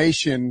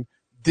information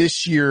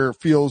this year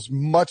feels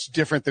much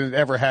different than it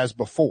ever has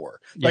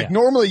before. Like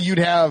normally you'd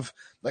have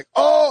like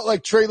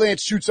Trey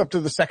Lance shoots up to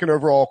the 2nd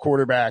overall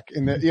quarterback or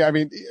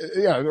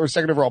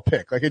 2nd overall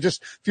pick. Like it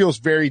just feels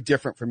very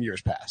different from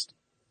years past.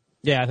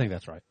 Yeah, I think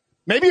that's right.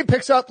 Maybe it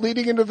picks up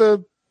leading into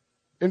the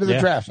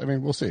draft. I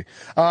mean, we'll see.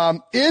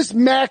 Is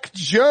Mac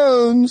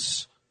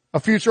Jones a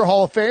future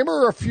Hall of Famer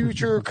or a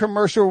future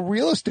commercial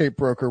real estate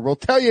broker? We'll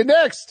tell you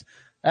next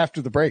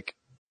after the break.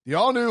 The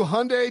all-new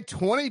Hyundai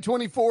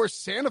 2024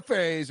 Santa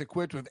Fe is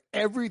equipped with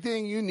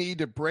everything you need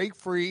to break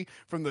free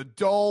from the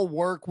dull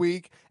work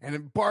week and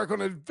embark on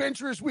an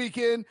adventurous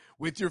weekend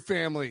with your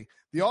family.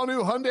 The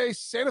all-new Hyundai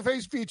Santa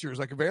Fe's features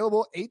like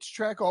available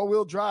H-Track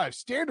all-wheel drive,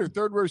 standard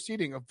third-row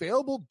seating,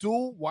 available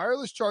dual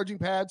wireless charging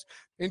pads,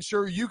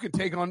 ensure you can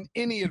take on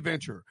any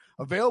adventure.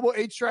 Available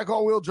H-Track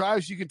all-wheel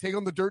drives you can take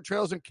on the dirt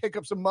trails and kick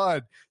up some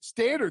mud.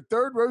 Standard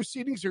third-row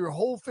seating so your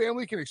whole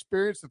family can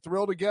experience the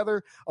thrill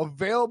together.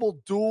 Available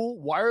dual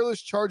wireless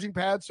charging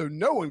pads so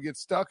no one gets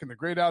stuck in the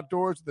great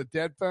outdoors with a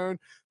dead phone.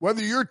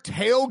 Whether you're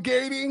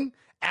tailgating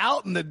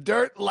out in the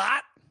dirt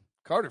lot,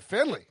 Carter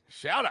Finley,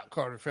 shout out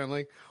Carter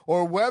Finley,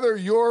 or whether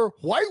you're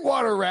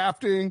whitewater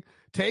rafting,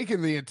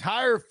 taking the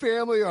entire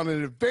family on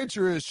an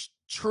adventurous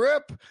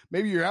trip,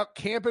 maybe you're out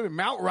camping in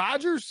Mount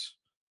Rogers.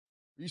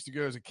 I used to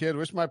go as a kid.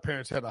 Wish my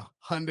parents had a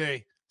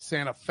Hyundai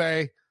Santa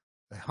Fe.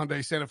 The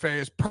Hyundai Santa Fe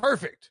is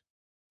perfect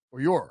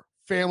for your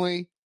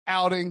family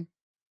outing.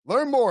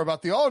 Learn more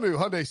about the all-new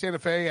Hyundai Santa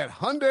Fe at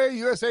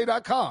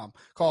HyundaiUSA.com.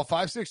 Call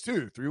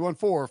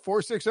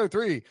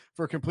 562-314-4603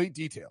 for complete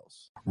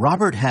details.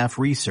 Robert Half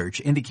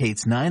research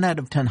indicates 9 out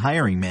of 10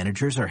 hiring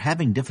managers are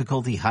having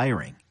difficulty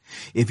hiring.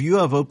 If you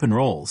have open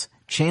roles,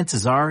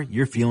 chances are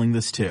you're feeling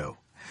this too.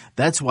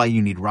 That's why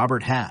you need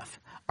Robert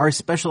Half. Our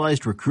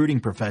specialized recruiting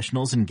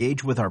professionals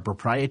engage with our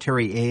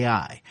proprietary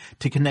AI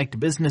to connect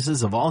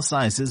businesses of all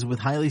sizes with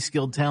highly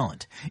skilled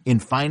talent in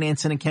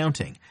finance and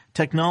accounting,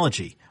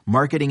 technology,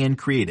 marketing and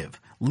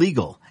creative,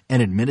 legal,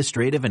 and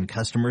administrative and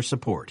customer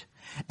support.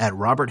 At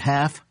Robert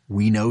Half,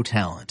 we know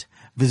talent.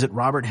 Visit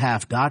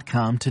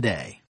roberthalf.com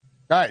today.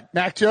 All right,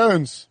 Mac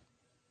Jones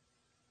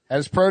had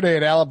his pro day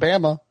at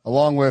Alabama,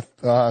 along with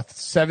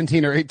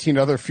 17 or 18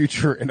 other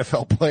future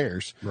NFL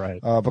players.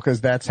 Right.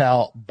 Because that's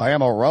how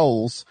Bama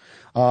rolls.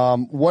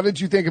 What did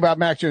you think about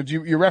Mac Jones?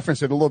 You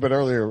referenced it a little bit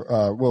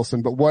earlier,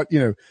 Wilson, but what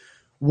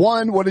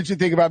did you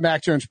think about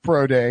Mac Jones'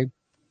 pro day?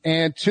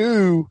 And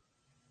two,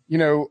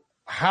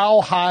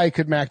 how high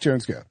could Mac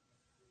Jones go?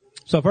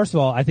 So first of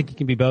all, I think he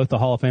can be both a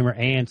Hall of Famer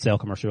and sell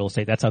commercial real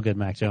estate. That's how good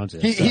Mac Jones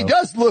is. He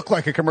does look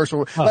like a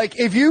commercial. Like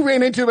if you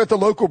ran into him at the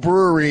local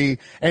brewery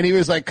and he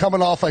was like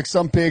coming off like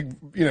some big,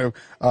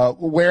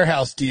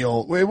 warehouse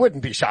deal, it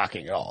wouldn't be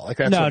shocking at all. Like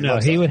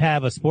that's he would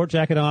have a sport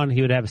jacket on.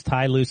 He would have his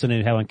tie loose and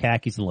he'd have on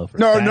khakis and loafers.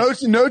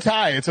 No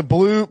tie. It's a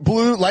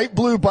light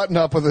blue button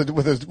up with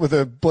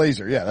a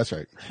blazer. Yeah, that's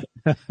right.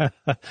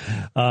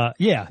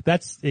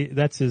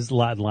 That's his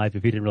lot in life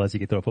if he didn't realize he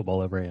could throw a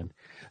football overhand.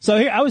 So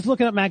here, I was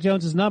looking up Mac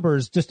Jones's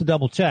numbers just to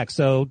double check.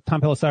 So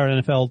Tom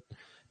Pelissero, NFL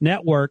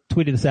Network,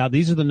 tweeted this out.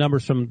 These are the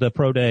numbers from the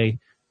pro day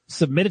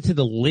submitted to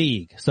the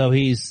league. So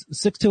he's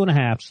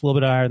 6'2.5", just a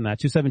little bit higher than that,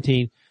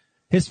 217.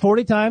 His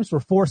 40 times were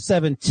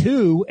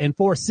 4.72 and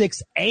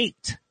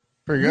 4.68.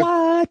 Pretty good.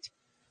 What?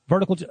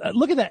 Vertical.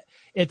 Look at that.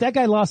 If that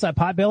guy lost that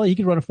pot belly, he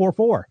could run a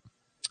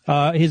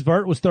 4.4. His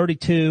vert was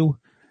 32.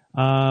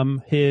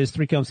 His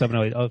 3-cone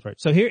 7.08. Oh, that's right.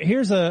 So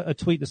here's a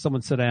tweet that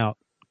someone sent out.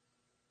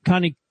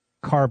 Connie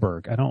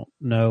Carberg. I don't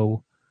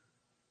know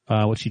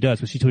what she does,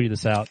 but she tweeted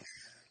this out.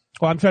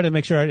 Well, I'm trying to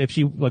make sure if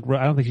she I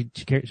don't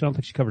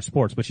think she covers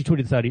sports, but she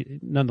tweeted this out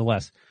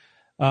nonetheless.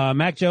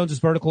 Mac Jones'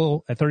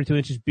 vertical at 32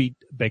 inches beat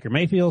Baker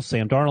Mayfield,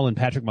 Sam Darnold, and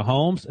Patrick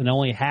Mahomes, and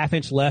only a half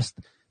inch less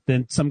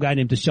than some guy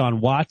named Deshaun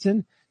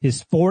Watson.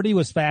 His 40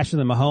 was faster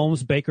than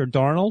Mahomes, Baker,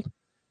 Darnold.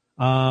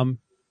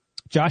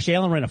 Josh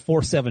Allen ran a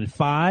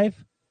 4.75.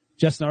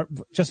 Justin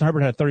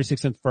Herbert had a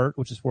 36-inch vert,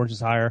 which is 4 inches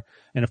higher,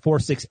 and a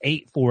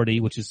 4.68 40,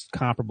 which is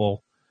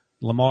comparable.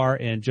 Lamar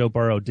and Joe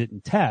Burrow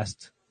didn't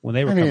test when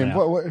they were coming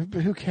out.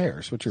 Who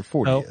cares what your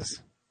 40 is?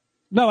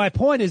 No, my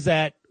point is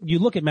that you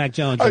look at Mac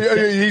Jones.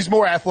 He's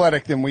more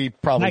athletic than we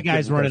probably. That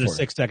guy's running a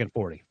 6-second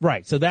 40.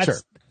 Right. So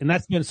that's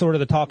been sort of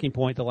the talking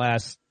point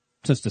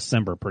since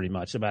December pretty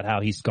much about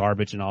how he's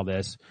garbage and all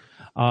this.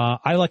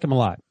 I like him a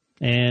lot.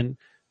 And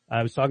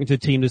I was talking to a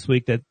team this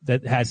week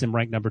that has him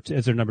ranked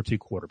as their number 2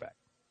 quarterback.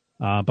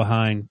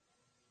 Behind,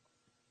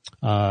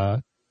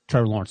 Trevor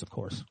Lawrence, of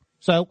course.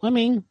 So, I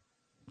mean,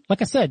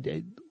 like I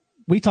said,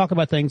 we talk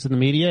about things in the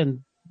media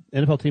and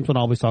NFL teams don't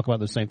always talk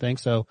about the same thing.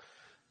 So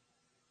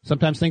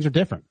sometimes things are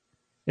different.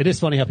 It is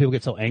funny how people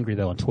get so angry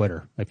though on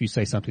Twitter if you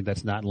say something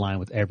that's not in line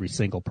with every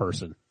single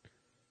person,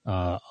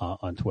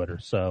 on Twitter.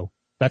 So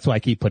that's why I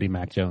keep putting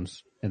Mac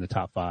Jones in the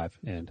top 5,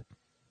 and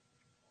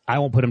I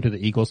won't put him to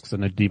the Eagles because I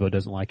know Debo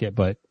doesn't like it,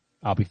 but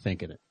I'll be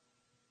thinking it.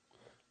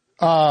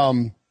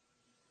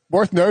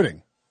 Worth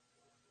noting,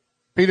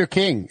 Peter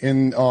King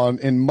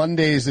in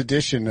Monday's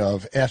edition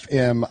of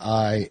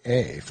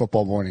FMIA,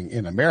 Football Morning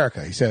in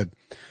America. He said,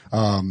 he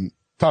was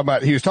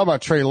talking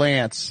about Trey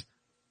Lance,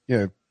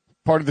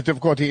 part of the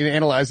difficulty in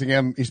analyzing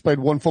him. He's played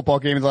one football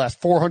game in the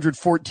last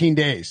 414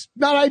 days.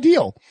 Not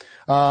ideal.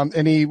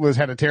 And he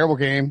had a terrible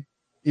game,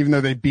 even though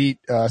they beat,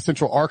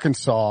 Central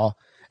Arkansas.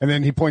 And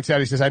then he points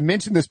out, he says, I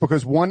mentioned this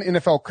because one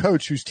NFL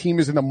coach whose team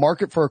is in the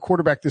market for a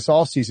quarterback this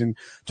offseason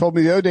told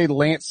me the other day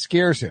Lance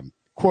scares him.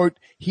 Quote,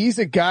 he's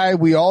a guy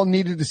we all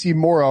needed to see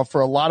more of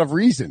for a lot of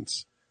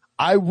reasons.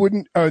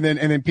 And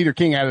then Peter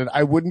King added,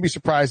 I wouldn't be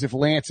surprised if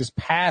Lance is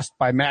passed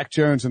by Mac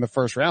Jones in the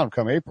first round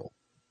come April.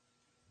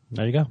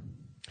 There you go.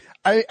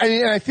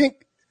 I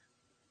think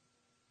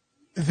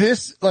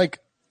this,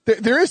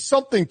 there is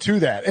something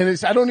to that. And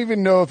I don't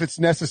even know if it's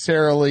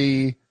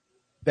necessarily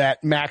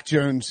that Mac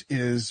Jones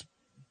is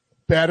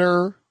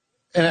better.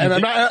 And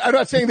I'm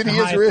not saying that he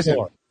is or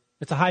isn't.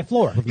 It's a high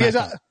floor.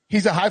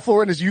 He's a high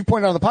floor, and as you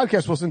pointed out on the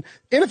podcast, Wilson,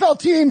 NFL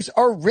teams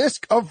are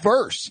risk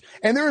averse,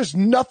 and there is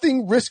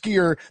nothing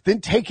riskier than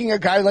taking a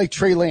guy like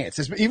Trey Lance.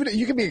 Even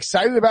you can be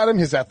excited about him,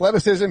 his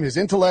athleticism, his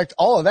intellect,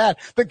 all of that.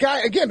 The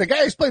guy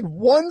has played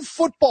one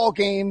football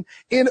game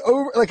in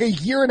over a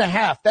year and a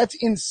half. That's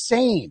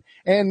insane.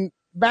 And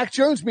Mac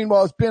Jones,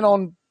 meanwhile, has been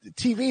on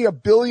TV a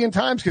billion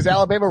times because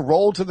Alabama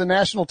rolled to the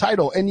national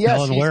title. And yes,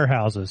 selling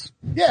warehouses.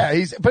 Yeah,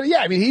 he's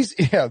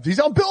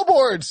on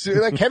billboards,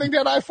 heading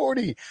down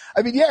I-40.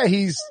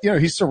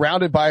 He's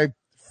surrounded by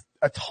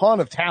a ton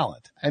of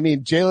talent.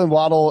 Jalen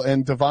Waddle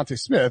and Devontae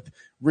Smith,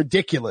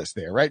 ridiculous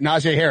there, right?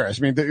 Najee Harris.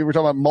 We're talking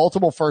about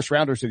multiple first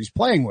rounders that he's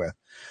playing with.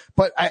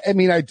 But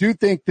I do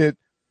think that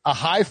a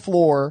high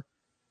floor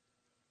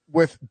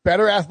with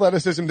better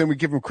athleticism than we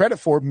give him credit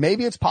for,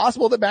 maybe it's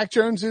possible that Mac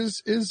Jones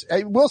is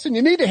Wilson,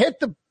 you need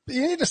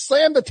to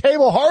slam the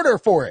table harder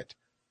for it.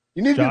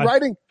 You need to be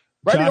writing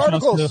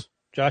articles.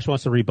 Josh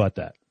wants to rebut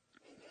that.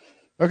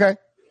 Okay.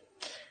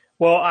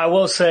 Well, I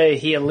will say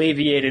he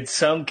alleviated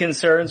some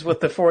concerns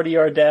with the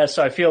 40-yard dash,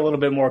 so I feel a little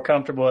bit more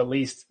comfortable, at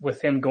least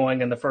with him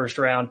going in the first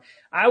round.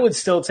 I would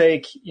still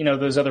take,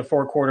 those other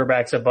 4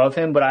 quarterbacks above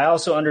him, but I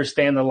also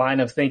understand the line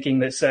of thinking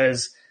that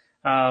says,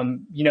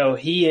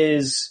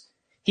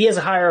 he has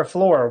a higher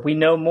floor. We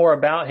know more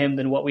about him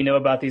than what we know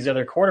about these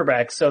other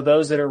quarterbacks. So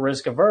those that are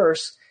risk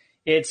averse,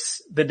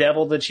 it's the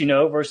devil that you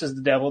know versus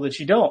the devil that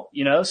you don't,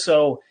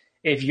 So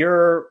if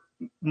you're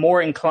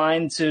more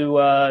inclined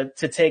to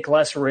take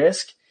less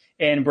risk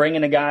and bring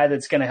in a guy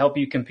that's going to help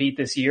you compete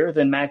this year,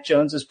 then Mac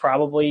Jones is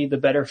probably the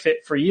better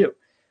fit for you.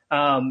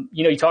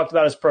 You talked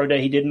about his pro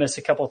day. He did miss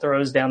a couple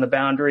throws down the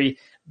boundary,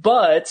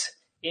 but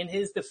in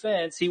his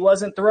defense, he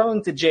wasn't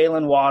throwing to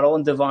Jalen Waddle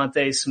and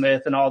Devontae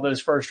Smith and all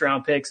those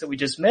first-round picks that we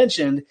just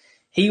mentioned.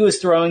 He was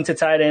throwing to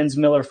tight ends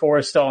Miller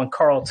Forristall and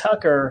Carl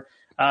Tucker.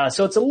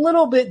 So it's a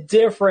little bit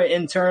different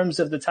in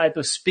terms of the type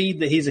of speed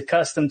that he's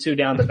accustomed to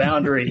down the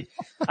boundary.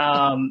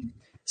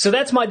 So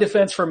that's my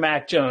defense for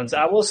Mac Jones.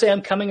 I will say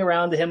I'm coming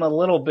around to him a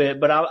little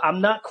bit, but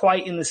I'm not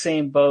quite in the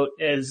same boat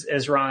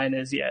as Ryan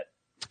is yet.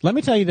 Let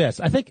me tell you this.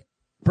 I think,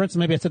 Prince,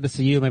 maybe I said this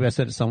to you, maybe I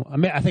said it to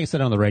someone. I think I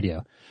said it on the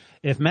radio.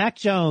 If Mac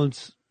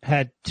Jones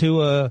had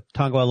Tua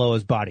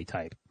Tagovailoa's body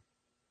type,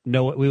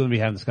 no, we wouldn't be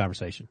having this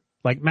conversation.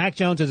 Like Mac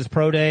Jones at his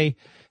pro day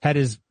had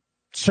his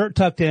shirt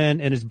tucked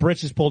in and his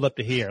britches pulled up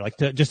to here, like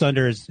just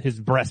under his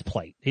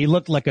breastplate. He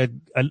looked like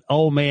an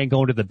old man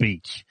going to the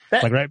beach.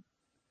 Right?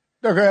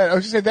 No, go ahead. I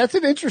was just saying that's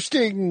an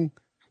interesting,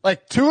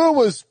 Tua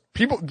was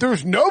there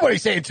was nobody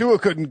saying Tua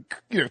couldn't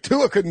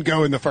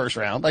go in the first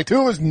round. Like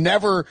Tua was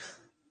never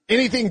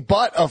anything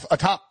but a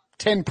top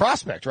 10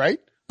 prospect, right?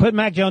 Put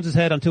Mac Jones's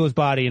head on Tua's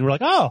body and we're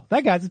like, oh,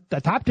 that guy's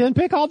a top 10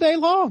 pick all day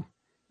long.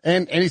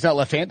 And he's not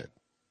left-handed.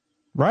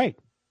 Right.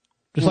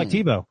 Just like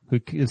Tebow, who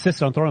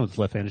insisted on throwing with his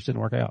left hand. It just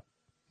didn't work out.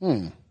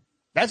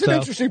 That's an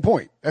interesting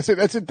point. That's an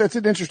interesting, that's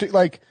an interesting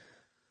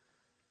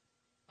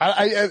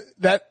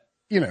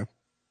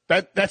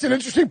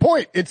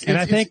point.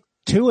 I think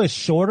Tua is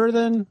shorter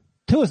than,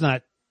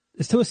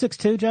 is Tua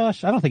 6'2",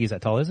 Josh? I don't think he's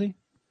that tall, is he?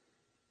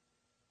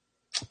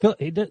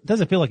 It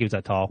doesn't feel like he was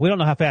that tall. We don't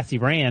know how fast he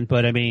ran,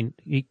 but I mean,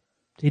 he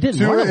didn't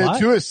run a lot.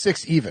 Tua is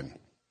 6 even.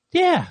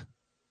 Yeah.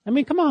 I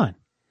mean, come on.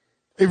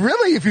 It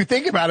really, if you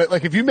think about it,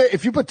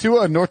 if you put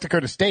Tua in North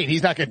Dakota State,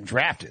 he's not getting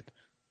drafted.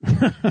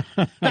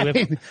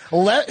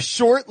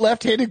 Short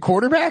left-handed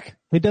quarterback?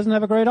 He doesn't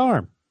have a great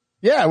arm.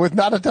 Yeah, with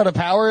not a ton of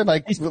power and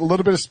a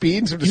little bit of speed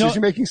and some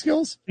decision-making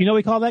skills. You know what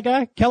we call that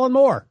guy? Kellen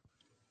Moore.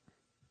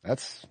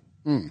 That's,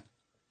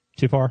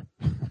 Too far?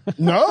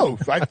 No,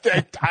 I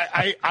think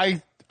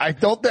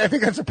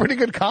that's a pretty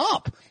good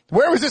comp.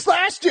 Where was this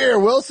last year,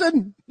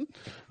 Wilson?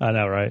 I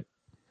know, right?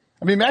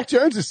 I mean, Mac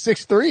Jones is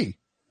 6'3".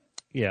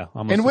 Yeah.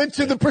 And went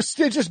to the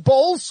prestigious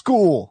Bowl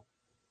school.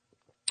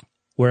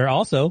 Where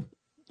also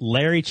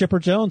Larry Chipper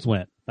Jones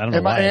went. I don't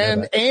know why.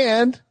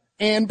 And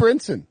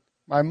Brinson,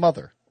 my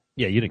mother.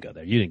 Yeah, you didn't go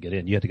there. You didn't get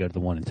in. You had to go to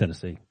the one in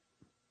Tennessee.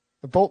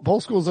 The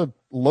Bowl school is a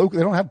local.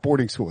 They don't have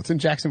boarding school. It's in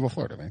Jacksonville,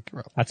 Florida, man.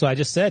 That's what I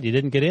just said. You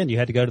didn't get in. You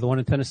had to go to the one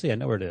in Tennessee. I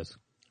know where it is.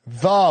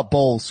 The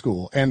Bowl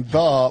school and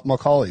the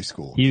Macaulay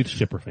school. Huge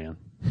Chipper fan.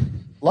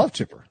 Love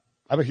Chipper.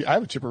 I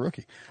have a Chipper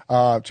rookie.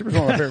 Chipper's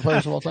one of my favorite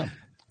players of all time.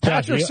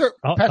 Josh,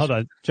 hold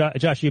on.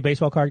 Josh, you a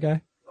baseball card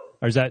guy?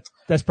 Or is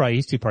he's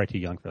probably too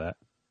young for that.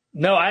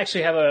 No, I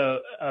actually have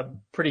a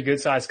pretty good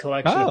sized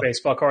collection of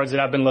baseball cards that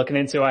I've been looking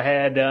into. I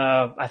had,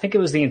 I think it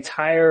was the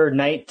entire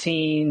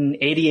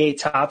 1988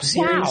 Topps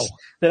series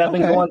that I've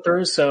been going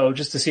through. So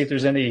just to see if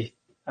there's any,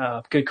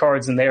 good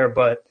cards in there.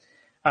 But,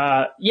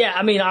 yeah,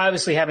 I mean, I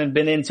obviously haven't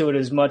been into it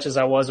as much as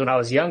I was when I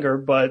was younger,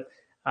 but,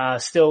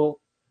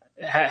 still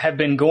have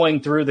been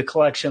going through the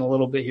collection a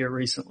little bit here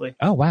recently.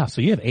 Oh, wow.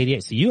 So you have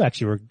 88. So you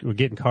actually were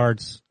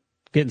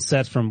getting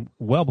sets from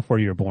well before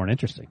you were born.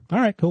 Interesting. All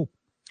right, cool.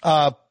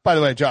 By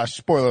the way, Josh,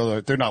 spoiler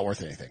alert, they're not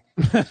worth anything.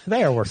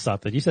 They are worth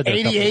something. You said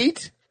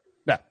 88?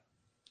 No.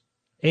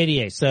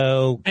 88.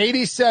 So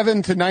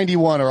 87 to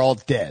 91 are all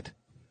dead.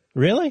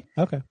 Really?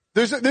 Okay.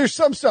 There's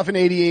some stuff in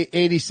 88,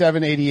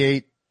 87,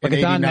 88, and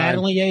 89. Don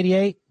Mattingly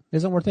 88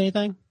 isn't worth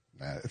anything?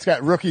 It's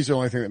got rookies are the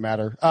only thing that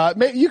matter.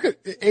 Maybe you could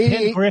 88.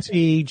 Ken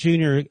Griffey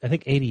Jr., I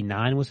think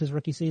 89 was his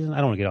rookie season. I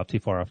don't want to get off too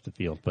far off the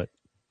field, but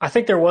I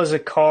think there was a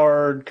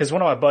card, because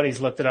one of my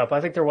buddies looked it up.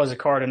 I think there was a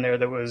card in there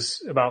that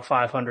was about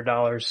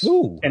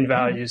 $500 in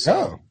value.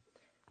 So.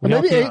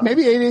 Well,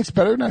 maybe 88's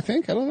better than I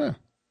think. I don't know.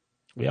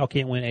 We all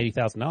can't win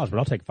 $80,000, but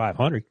I'll take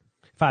 500.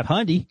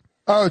 500.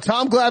 Oh,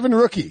 Tom Glavine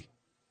rookie.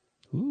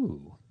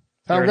 Ooh.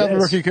 Tom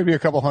Glavine rookie could be a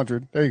couple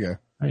hundred. There you go.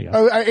 There you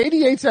Oh, go.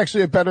 88's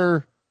actually a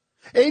better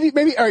 80,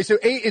 maybe. All right. So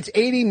it's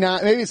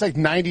 89. Maybe it's like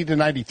 90 to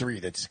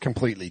 93. That's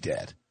completely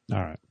dead. All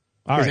right.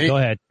 All right. Go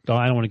ahead.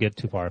 I don't want to get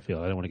too far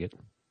afield. I don't want to get.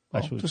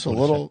 Just a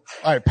little.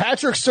 All right.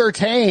 Patrick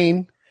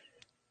Surtain.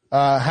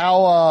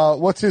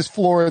 What's his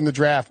floor in the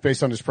draft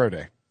based on his pro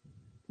day?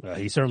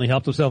 He certainly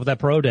helped himself with that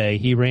pro day.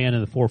 He ran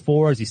in the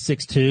 4.4s. He's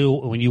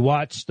 6'2". When you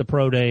watch the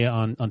pro day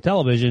on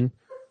television,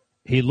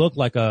 he looked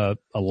like a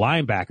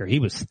linebacker. He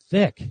was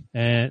thick.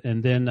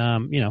 And then,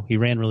 he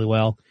ran really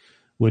well,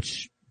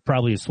 which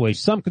probably assuaged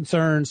some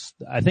concerns.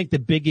 I think the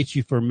big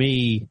issue for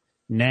me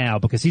now,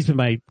 because he's been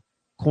my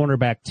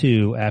cornerback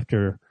too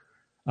after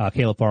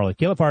Caleb Farley.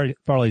 Caleb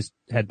Farley's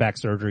had back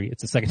surgery.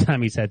 It's the second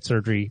time he's had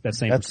surgery, that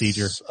same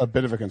procedure. A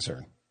bit of a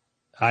concern.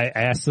 I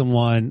asked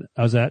someone,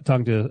 I was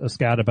talking to a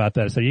scout about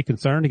that. I said, are you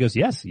concerned? He goes,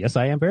 yes,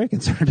 I am very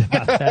concerned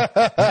about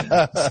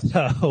that.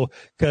 So,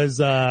 cause,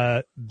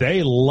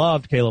 they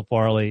loved Caleb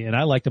Farley and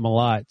I liked him a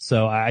lot.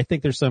 So I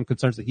think there's some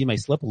concerns that he may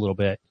slip a little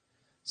bit.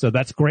 So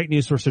that's great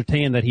news for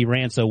Surtain that he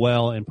ran so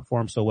well and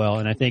performed so well.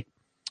 And I think,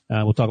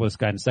 we'll talk about this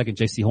guy in a second.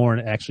 J.C. Horn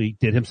actually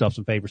did himself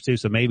some favors too.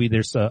 So maybe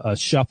there's a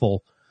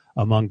shuffle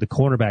among the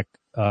cornerback,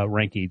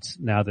 rankings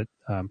now that,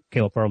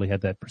 Caleb Farley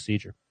had that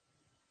procedure.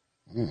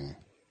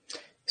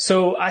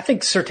 So I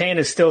think Surtain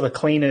is still the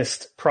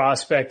cleanest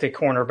prospect at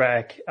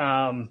cornerback.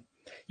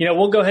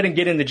 We'll go ahead and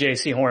get into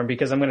J.C. Horn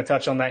because I'm going to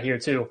touch on that here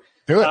too.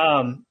 Do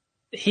it.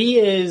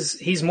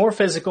 He's more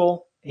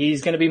physical.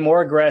 He's going to be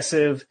more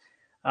aggressive.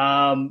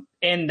 And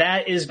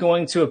that is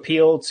going to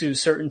appeal to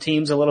certain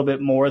teams a little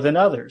bit more than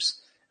others.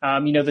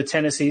 The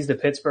Tennessees, the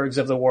Pittsburghs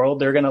of the world,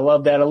 they're going to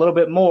love that a little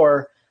bit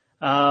more,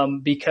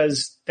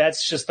 because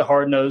that's just the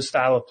hard-nosed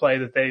style of play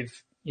that they've,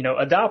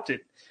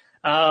 adopted.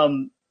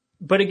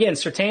 But again,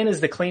 Surtain is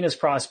the cleanest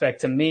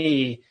prospect to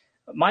me.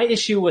 My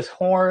issue with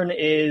Horn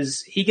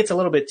is he gets a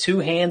little bit too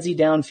handsy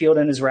downfield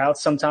in his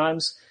routes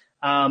sometimes.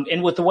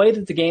 And with the way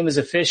that the game is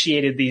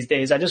officiated these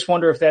days, I just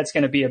wonder if that's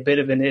going to be a bit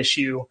of an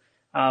issue,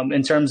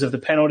 in terms of the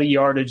penalty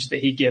yardage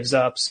that he gives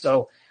up.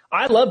 So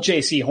I love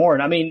J.C.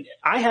 Horn. I mean,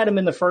 I had him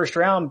in the first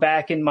round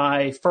back in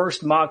my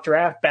first mock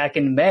draft back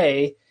in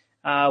May,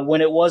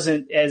 when it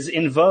wasn't as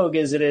in vogue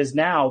as it is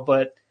now.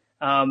 But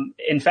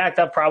in fact,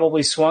 I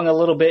probably swung a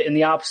little bit in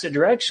the opposite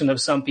direction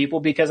of some people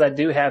because I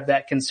do have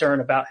that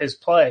concern about his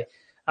play.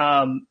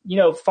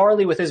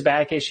 Farley with his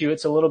back issue,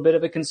 it's a little bit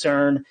of a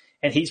concern,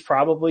 and he's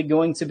probably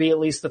going to be at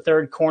least the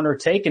third corner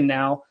taken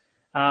now,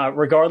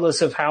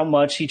 regardless of how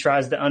much he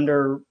tries to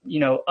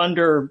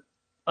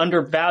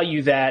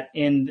undervalue that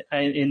in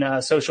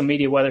social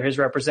media, whether his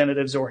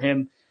representatives or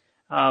him,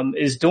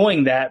 is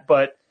doing that.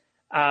 But,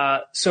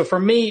 so for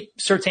me,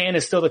 Surtain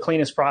is still the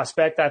cleanest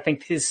prospect. I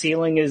think his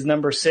ceiling is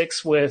number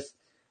 6 with,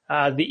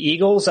 the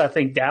Eagles. I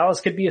think Dallas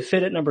could be a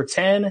fit at number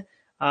 10.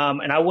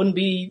 And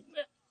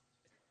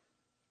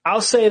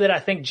I'll say that I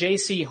think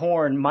J.C.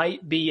 Horn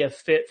might be a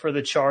fit for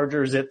the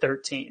Chargers at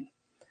 13.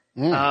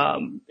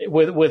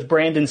 With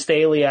Brandon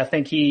Staley, I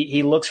think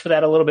he looks for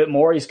that a little bit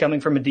more. He's coming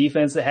from a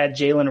defense that had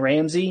Jalen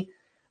Ramsey,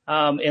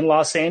 in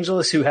Los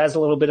Angeles, who has a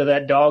little bit of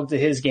that dog to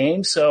his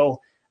game. So,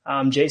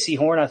 J.C.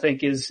 Horn, I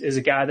think is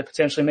a guy that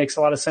potentially makes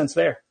a lot of sense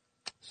there.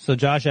 So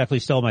Josh actually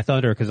stole my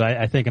thunder because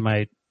I think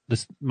in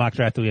this mock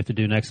draft that we have to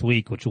do next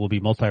week, which will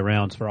be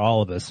multi-rounds for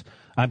all of us,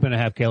 I'm going to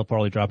have Caleb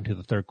Farley drop into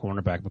the third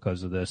cornerback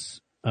because of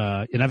this.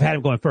 And I've had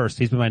him going first.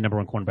 He's been my number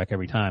 1 cornerback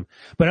every time.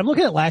 But I'm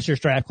looking at last year's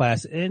draft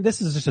class, and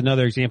this is just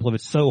another example of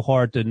it's so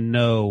hard to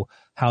know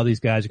how these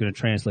guys are going to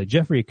translate.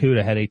 Jeffrey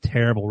Okudah had a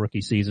terrible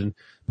rookie season.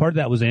 Part of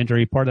that was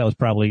injury. Part of that was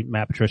probably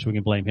Matt Patricia. We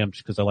can blame him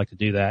just because I like to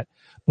do that.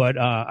 But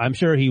I'm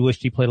sure he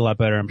wished he played a lot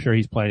better. I'm sure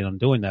he's planning on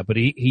doing that. But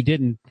he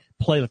didn't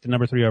play like the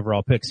number 3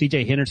 overall pick.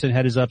 C.J. Henderson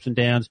had his ups and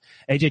downs.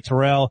 A.J.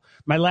 Terrell,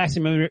 my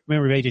lasting memory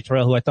of A.J.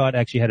 Terrell, who I thought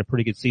actually had a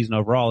pretty good season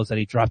overall, is that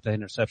he dropped that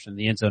interception in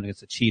the end zone against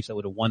the Chiefs that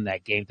would have won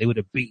that game. They would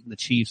have beaten the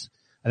Chiefs.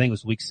 I think it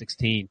was week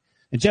 16.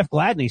 And Jeff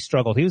Gladney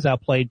struggled. He was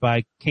outplayed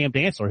by Cam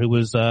Dantzler, who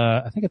was,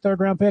 I think a 3rd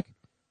round pick.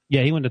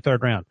 Yeah, he went to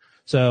 3rd round.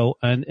 So,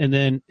 and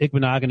then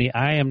Igbenogany,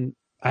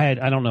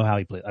 I don't know how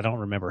he played. I don't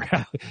remember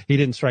how he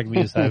didn't strike me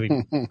as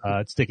having,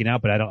 sticking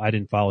out, but I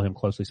didn't follow him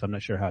closely, so I'm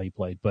not sure how he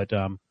played. But,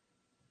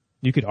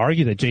 you could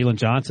argue that Jalen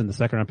Johnson, the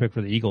 2nd round pick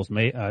for the Eagles,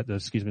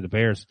 the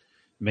Bears,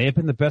 may have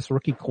been the best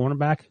rookie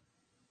cornerback.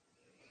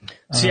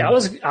 See, I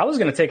was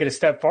going to take it a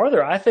step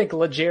farther. I think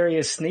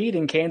L'Jarius Sneed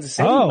in Kansas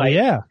City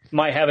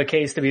might have a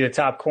case to be the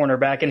top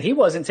cornerback, and he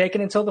wasn't taken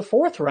until the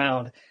 4th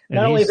round.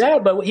 Not only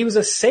that, but he was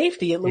a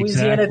safety at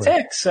Louisiana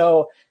Tech.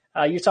 So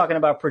you're talking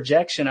about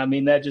projection. I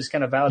mean, that just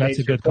kind of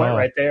validates your point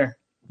right there.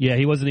 Yeah,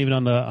 he wasn't even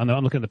I'm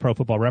looking at the Pro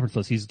Football Reference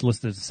list. He's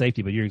listed as a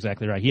safety, but you're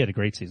exactly right. He had a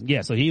great season.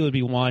 Yeah, so he would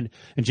be 1,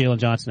 and Jalen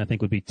Johnson, I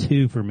think, would be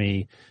 2 for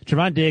me.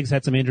 Trevon Diggs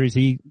had some injuries.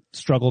 He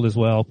struggled as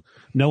well.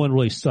 No one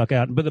really stuck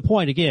out. But the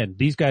point, again,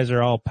 these guys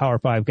are all Power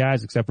 5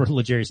 guys except for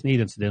L'Jarius Sneed,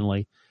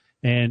 incidentally.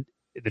 And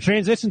the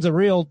transition's a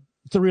real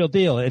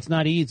deal. It's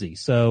not easy.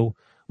 So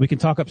we can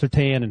talk up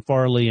Surtain and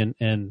Farley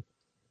and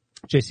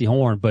J.C.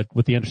 Horn, but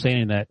with the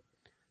understanding that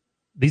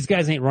these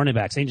guys ain't running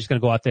backs. They ain't just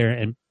going to go out there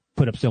and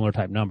put up similar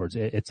type numbers.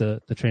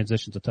 The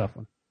transition's a tough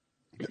one.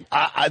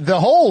 The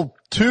whole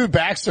 2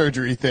 back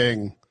surgery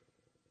thing,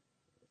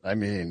 I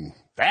mean,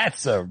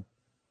 that's a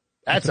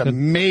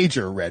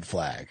major red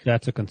flag.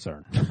 That's a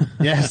concern.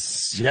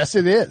 Yes,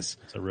 it is.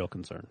 It's a real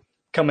concern.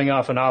 Coming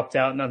off an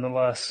opt-out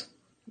nonetheless.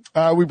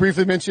 We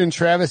briefly mentioned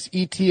Travis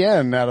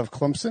Etienne out of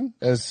Clemson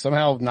as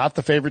somehow not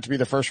the favorite to be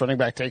the first running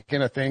back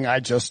taken, a thing I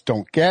just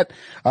don't get.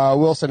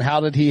 Wilson,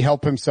 how did he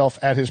help himself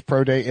at his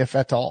pro day, if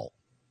at all?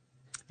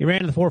 He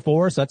ran to the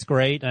 4.4, so that's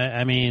great.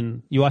 I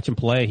mean, you watch him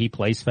play, he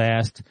plays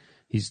fast.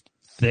 He's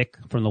thick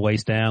from the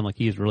waist down, like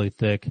he is really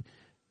thick,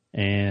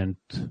 and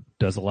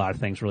does a lot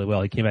of things really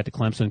well. He came back to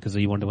Clemson because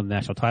he wanted to win the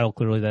national title.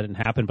 Clearly that didn't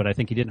happen, but I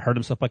think he didn't hurt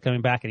himself by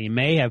coming back, and he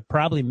may have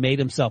probably made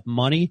himself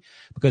money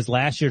because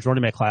last year's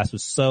running back class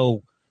was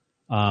so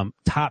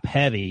top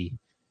heavy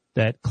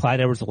that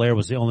Clyde Edwards-Helaire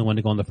was the only one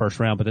to go in the first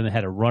round, but then they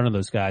had a run of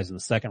those guys in the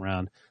second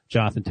round,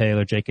 Jonathan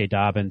Taylor, J.K.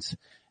 Dobbins,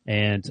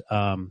 and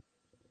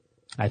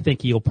I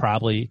think he'll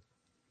probably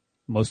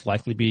most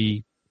likely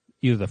be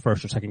either the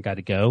first or second guy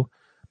to go.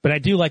 But I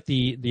do like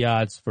the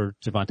odds for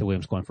Javonte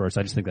Williams going first.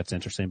 I just think that's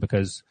interesting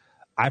because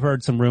I've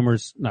heard some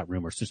rumors, not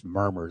rumors, just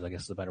murmurs, I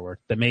guess is a better word,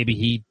 that maybe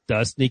he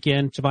does sneak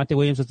in Javonte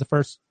Williams as the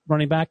first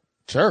running back.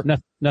 Sure.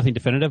 Nothing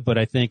definitive, but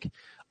I think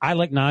I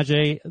like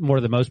Najee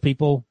more than most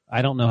people.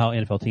 I don't know how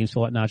NFL teams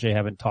feel about Najee. I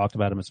haven't talked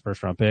about him as a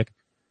first round pick,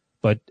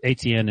 but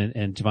Etienne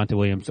and Javonte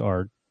Williams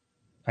are,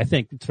 I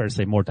think it's fair to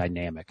say, more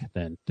dynamic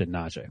than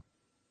Najee.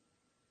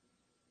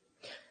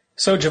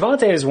 So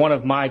Javonte is one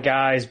of my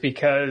guys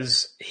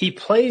because he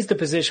plays the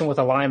position with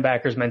a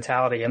linebacker's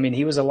mentality. I mean,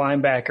 he was a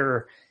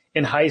linebacker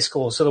in high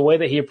school, so the way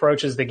that he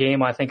approaches the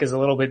game, I think, is a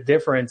little bit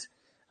different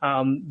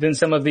than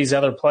some of these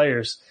other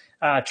players.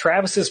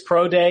 Travis's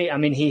pro day, I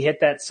mean, he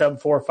hit that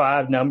sub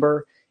 4.5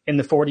 number in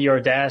the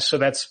 40-yard dash, so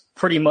that's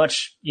pretty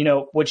much,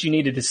 what you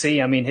needed to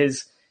see. I mean,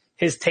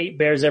 his tape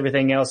bears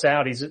everything else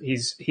out.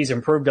 He's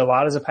improved a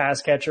lot as a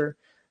pass catcher.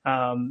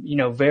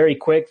 Very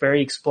quick,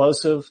 very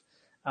explosive.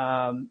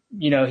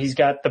 He's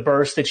got the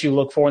burst that you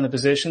look for in the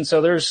position.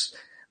 So there's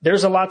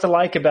a lot to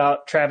like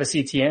about Travis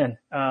Etienne.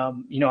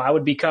 I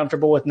would be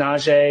comfortable with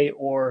Najee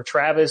or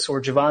Travis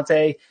or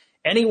Javonte,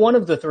 any one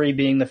of the three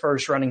being the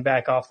first running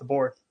back off the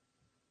board.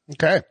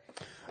 Okay.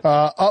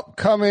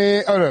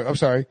 Upcoming. Oh no, I'm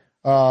sorry.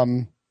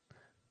 Azeez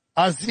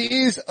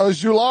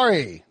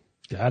Ojulari.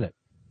 Got it.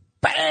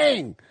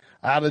 Bang!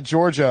 Out of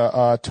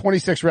Georgia,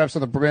 26 reps on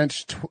the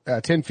bench,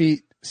 10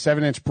 feet,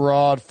 7 inch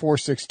broad,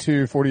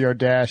 4.62, 40-yard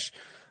dash.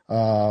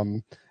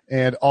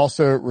 And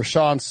also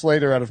Rashawn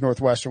Slater out of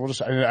Northwestern.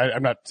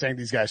 I'm not saying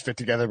these guys fit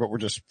together, but we're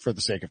just, for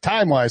the sake of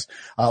time wise,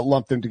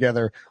 lump them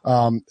together.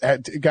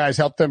 Guys,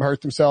 help them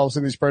hurt themselves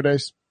in these pro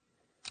days.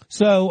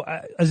 So,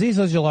 Azeez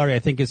Ojulari, I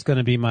think is going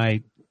to be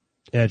my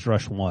edge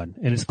rush one,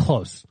 and it's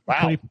close.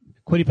 Wow.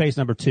 Kwity Pace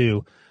number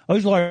 2.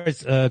 Ojulari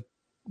is a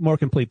more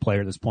complete player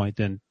at this point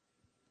than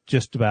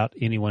just about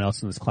anyone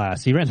else in this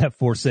class. He ran that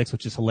 4.6,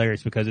 which is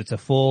hilarious because it's a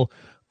full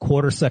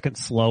quarter second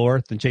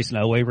slower than Jason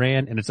Oweh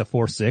ran, and it's a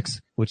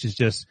 4.6, which is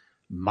just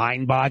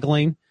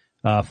mind-boggling.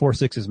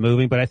 4.6 is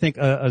moving, but I think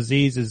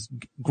Azeez is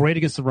great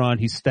against the run.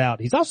 He's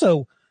stout. He's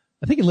also,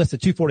 I think he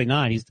listed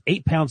 249. He's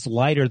 8 pounds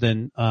lighter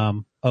than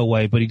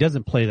Oweh, but he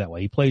doesn't play that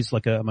way. He plays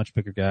like a much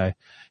bigger guy.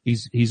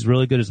 He's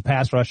really good as a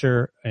pass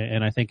rusher,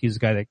 and I think he's a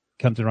guy that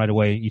comes in right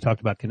away. You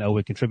talked about can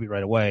Oweh contribute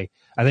right away.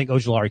 I think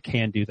Ojulari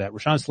can do that.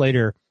 Rashawn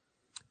Slater,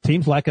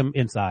 teams like him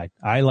inside.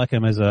 I like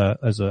him as a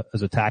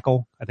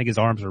tackle. I think his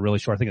arms are really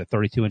short. I think at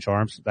 32-inch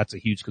arms, that's a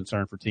huge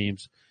concern for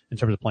teams in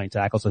terms of playing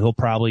tackle. So he'll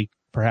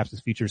perhaps his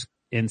future's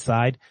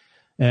inside,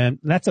 and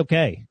that's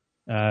okay.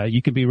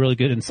 You can be really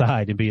good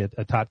inside and be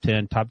a top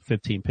 10, top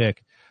 15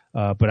 pick.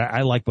 But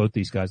I like both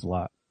these guys a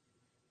lot.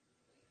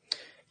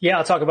 Yeah,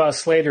 I'll talk about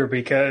Slater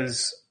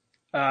because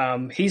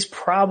he's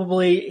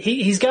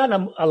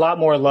gotten a lot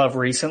more love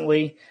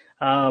recently.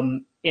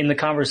 In the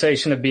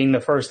conversation of being the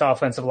first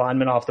offensive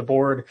lineman off the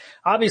board.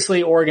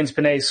 Obviously, Oregon's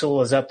Penei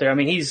Sewell is up there. I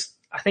mean,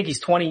 I think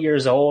he's 20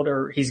 years old,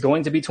 or he's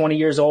going to be 20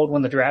 years old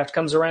when the draft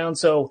comes around.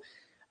 So,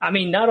 I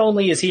mean, not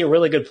only is he a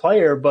really good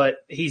player, but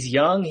he's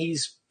young.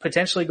 He's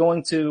potentially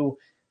going to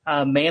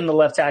man the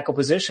left tackle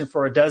position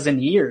for a dozen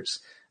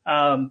years.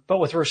 But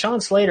with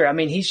Rashawn Slater, I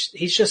mean, he's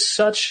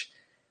just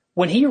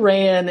when he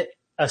ran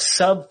a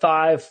sub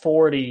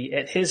 5.40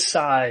 at his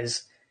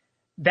size,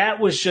 that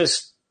was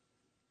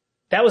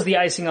the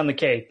icing on the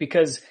cake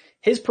because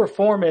his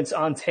performance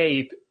on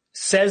tape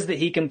says that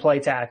he can play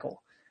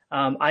tackle.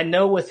 I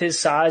know with his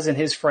size and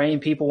his frame,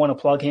 people want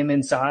to plug him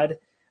inside.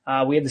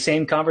 We had the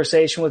same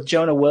conversation with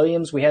Jonah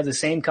Williams. We had the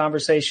same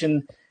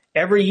conversation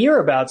every year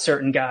about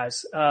certain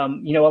guys.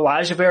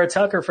 Elijah Vera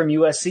Tucker from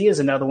USC is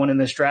another one in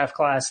this draft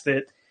class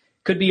that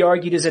could be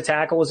argued as a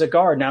tackle, as a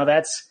guard. Now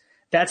that's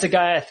a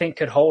guy I think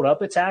could hold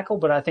up at tackle,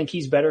 but I think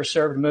he's better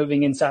served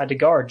moving inside to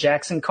guard.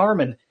 Jackson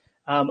Carman,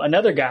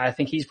 another guy, I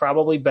think he's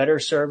probably better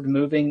served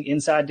moving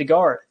inside to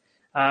guard.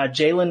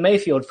 Jalen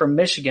Mayfield from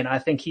Michigan, I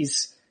think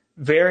he's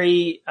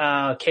very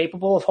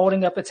capable of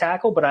holding up a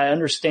tackle, but I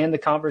understand the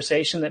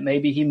conversation that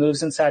maybe he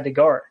moves inside to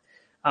guard.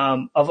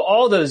 Of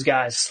all those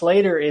guys,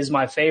 Slater is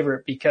my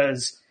favorite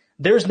because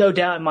there's no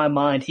doubt in my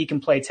mind he can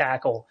play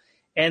tackle.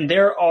 And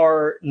there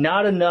are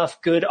not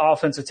enough good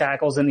offensive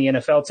tackles in the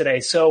NFL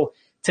today. So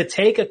to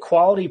take a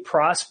quality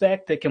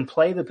prospect that can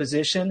play the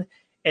position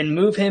and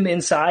move him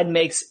inside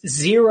makes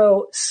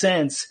zero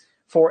sense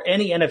for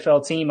any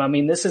NFL team. I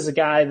mean, this is a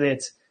guy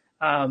that,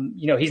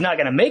 he's not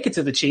going to make it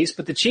to the Chiefs,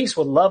 but the Chiefs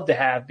would love to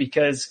have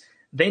because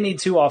they need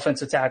 2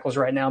 offensive tackles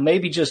right now,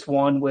 maybe just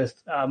one with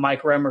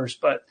Mike Remmers,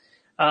 but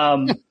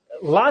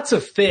lots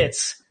of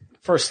fits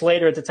for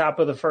Slater at the top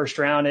of the first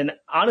round. And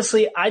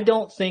honestly, I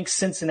don't think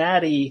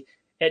Cincinnati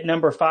at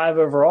number 5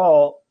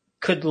 overall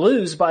could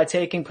lose by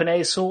taking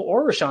Penei Sewell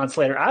or Rashawn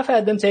Slater. I've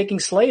had them taking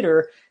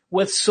Slater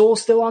with Sewell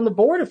still on the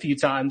board a few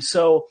times.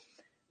 So,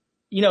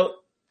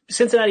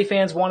 Cincinnati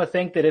fans want to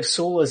think that if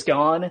Sewell is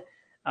gone,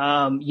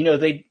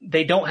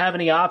 they don't have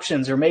any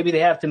options, or maybe they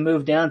have to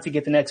move down to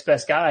get the next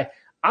best guy,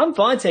 I'm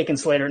fine taking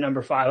Slater at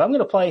number 5. I'm going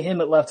to play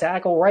him at left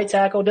tackle, right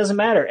tackle, doesn't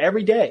matter,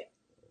 every day.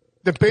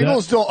 The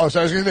Bengals don't. Oh,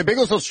 so I was going to say the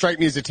Bengals don't strike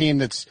me as a team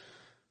that's.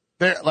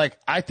 They're like,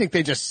 I think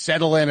they just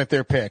settle in at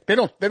their pick. They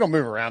don't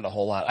move around a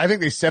whole lot. I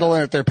think they settle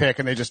in at their pick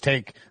and they just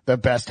take the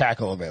best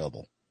tackle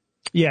available.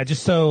 Yeah,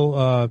 just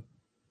so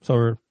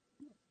we're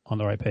on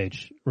the right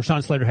page.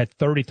 Rashawn Slater had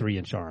 33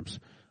 inch arms,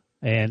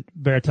 and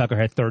Vera Tucker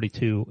had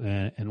 32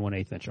 and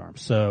 1/8 inch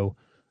arms. So,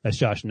 as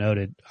Josh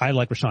noted, I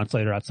like Rashawn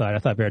Slater outside. I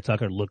thought Vera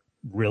Tucker looked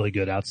really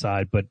good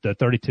outside, but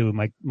 32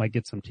 might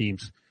get some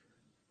teams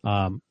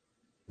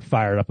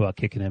fired up about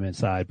kicking him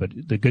inside. But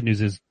the good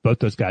news is both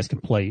those guys can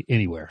play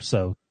anywhere,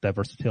 so that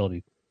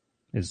versatility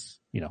is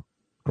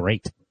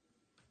great.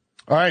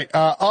 All right,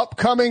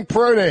 upcoming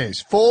pro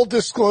days. Full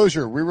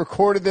disclosure, we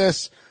recorded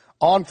this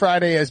on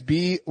Friday as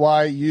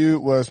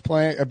BYU was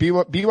playing.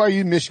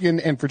 BYU,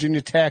 Michigan, and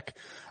Virginia Tech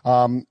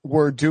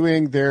were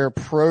doing their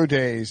pro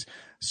days.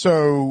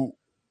 So,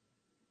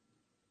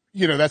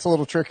 that's a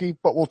little tricky,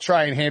 but we'll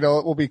try and handle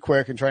it. We'll be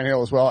quick and try and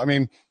handle it as well. I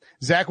mean,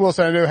 Zach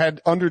Wilson, I know, had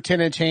under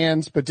 10-inch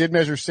hands, but did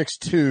measure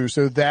 6'2",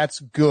 so that's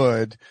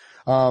good.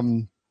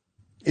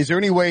 Is there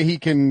any way he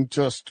can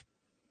just,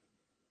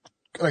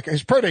 like,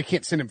 his pro day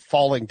can't send him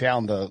falling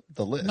down the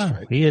list, no,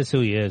 right? He is who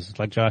he is,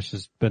 like Josh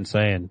has been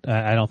saying.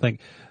 I don't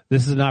think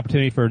this is an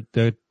opportunity for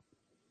the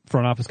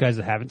front office guys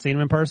that haven't seen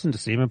him in person to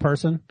see him in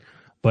person.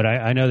 But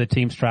I know that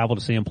teams travel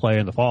to see him play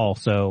in the fall,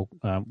 so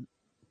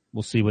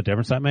we'll see what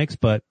difference that makes.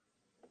 But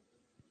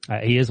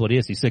he is what he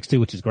is. He's 6'2",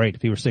 which is great.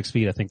 If he were 6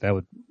 feet, I think that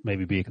would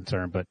maybe be a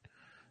concern. But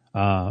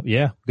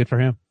yeah, good for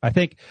him. I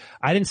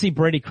didn't see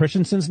Brady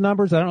Christensen's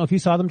numbers. I don't know if you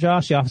saw them,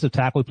 Josh. The offensive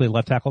tackle, he played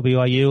left tackle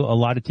BYU. A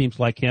lot of teams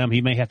like him.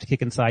 He may have to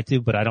kick inside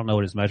too, but I don't know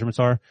what his measurements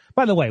are.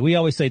 By the way, we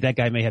always say that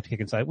guy may have to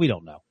kick inside. We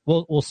don't know.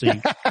 We'll see.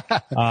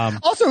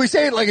 Also, we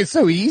say it like it's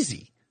so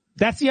easy.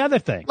 That's the other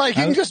thing. Like,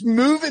 you can just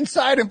move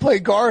inside and play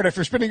guard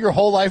after spending your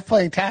whole life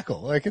playing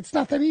tackle. Like, it's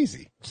not that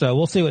easy. So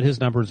we'll see what his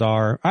numbers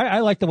are. I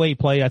like the way he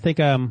played. I think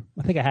I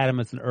had him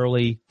as an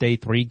early day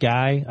 3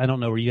 guy. I don't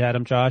know where you had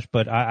him, Josh,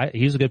 but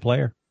he's a good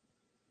player.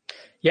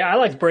 Yeah, I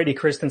liked Brady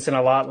Christensen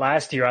a lot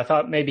last year. I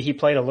thought maybe he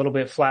played a little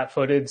bit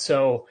flat-footed,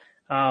 so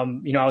I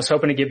was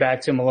hoping to get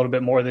back to him a little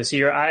bit more this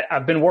year.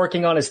 I've been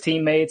working on his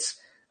teammates,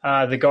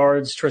 the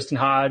guards, Tristan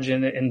Hodge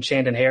and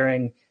Chandon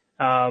Herring.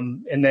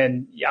 And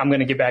then I'm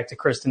going to get back to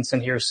Christensen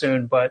here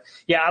soon. But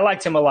yeah, I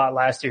liked him a lot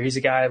last year. He's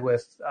a guy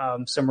with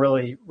some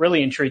really,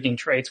 really intriguing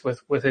traits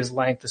with his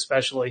length,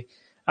 especially.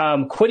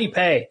 Kwity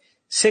Paye,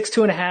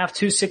 6'2.5",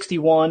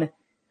 261,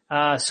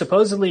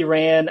 supposedly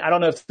ran, I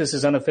don't know if this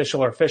is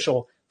unofficial or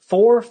official,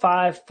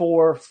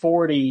 4.54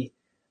 40,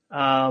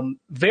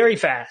 very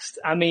fast.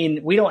 I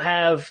mean, we don't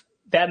have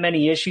that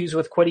many issues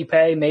with Kwity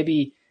Paye.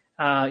 Maybe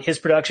his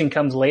production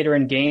comes later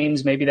in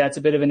games. Maybe that's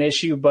a bit of an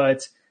issue,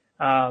 but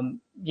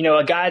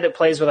a guy that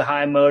plays with a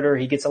high motor,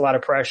 he gets a lot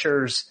of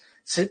pressures.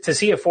 To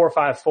see a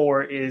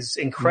 4.54 is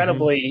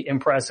incredibly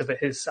impressive at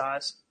his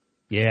size.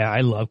 Yeah,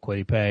 I love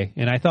Kwity Paye,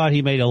 and I thought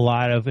he made a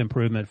lot of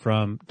improvement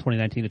from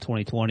 2019 to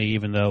 2020,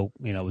 even though,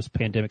 it was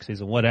pandemic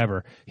season,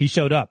 whatever. He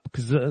showed up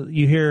because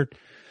you hear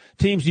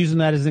teams using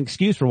that as an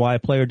excuse for why a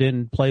player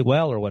didn't play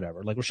well or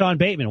whatever. Like Rashad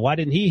Bateman, why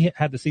didn't he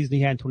have the season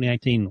he had in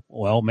 2019?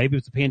 Well, maybe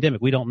it's the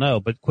pandemic. We don't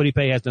know, but Kwity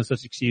Paye has no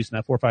such excuse, and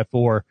that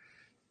 4.54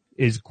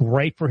 is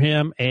great for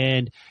him.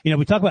 And,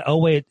 we talk about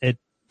Oweh at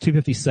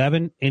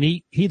 257, and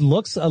he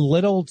looks a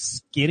little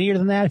skinnier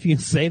than that, if you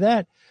can say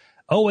that.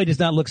 Oweh does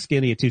not look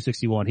skinny at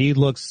 261. He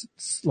looks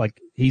like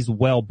he's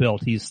well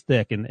built. He's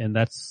thick, and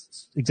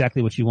that's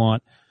exactly what you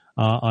want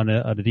on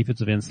a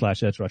defensive end /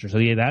 edge rusher. So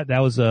yeah, that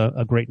was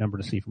a great number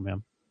to see from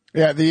him.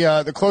 Yeah,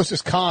 the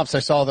closest comps I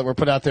saw that were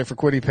put out there for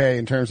Kwity Paye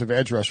in terms of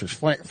edge rushers,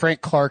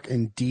 Frank Clark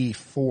and D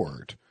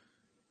Ford.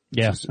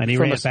 Yeah, and he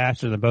ran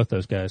faster than both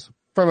those guys.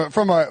 From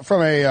a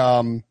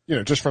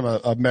just from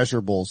a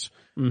measurables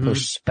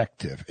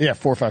perspective. Yeah,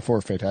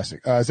 4.54,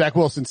 fantastic. Zach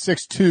Wilson,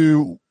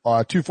 6'2",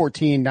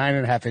 214,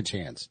 9.5-inch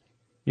hands.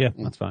 Yeah,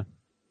 that's fine.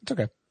 It's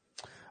okay.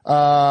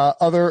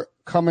 Other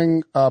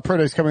pro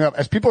days coming up.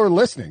 As people are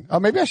listening,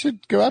 maybe I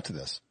should go out to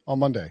this on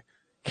Monday.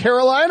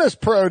 Carolina's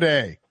pro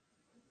day.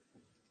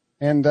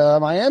 And,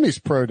 Miami's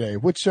pro day.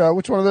 Which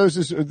one of those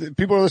is,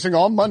 people are listening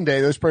on Monday,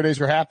 those pro days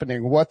are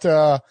happening.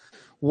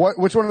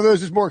 Which one of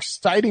those is more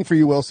exciting for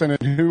you, Wilson,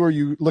 and who are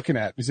you looking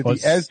at? Is it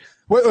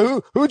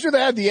who would you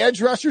have, the edge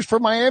rushers for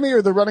Miami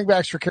or the running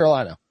backs for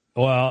Carolina?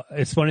 Well,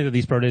 it's funny that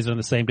these pro days are on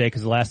the same day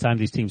because the last time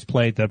these teams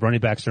played, the running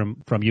backs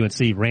from UNC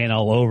ran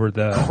all over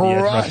the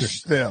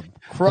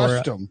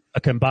crushed them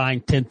a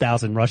combined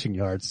 10,000 rushing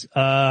yards.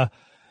 The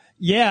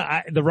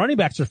running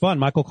backs are fun.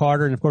 Michael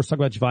Carter, and of course, talk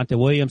about Javonte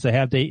Williams. They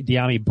have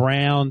Dyami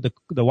Brown,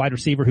 the wide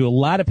receiver who a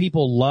lot of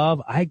people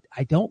love. I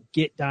don't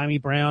get Dyami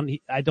Brown.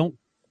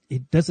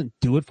 It doesn't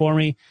do it for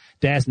me.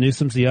 Daz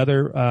Newsom's the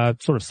other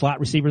sort of slot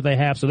receiver they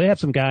have. So they have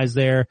some guys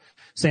there.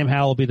 Sam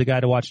Howell will be the guy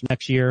to watch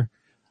next year.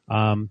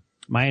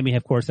 Miami,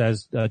 of course,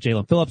 has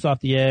Jalen Phillips off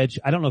the edge.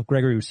 I don't know if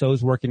Gregory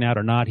Rousseau's working out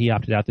or not. He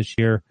opted out this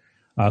year.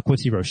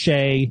 Quincy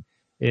Roche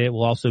It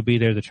will also be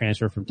there, the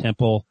transfer from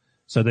Temple.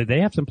 So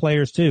they have some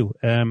players too.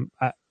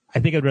 I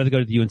think I'd rather go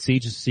to the UNC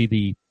just to see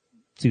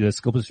the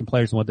skill position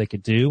players and what they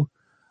could do.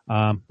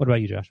 What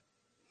about you, Josh?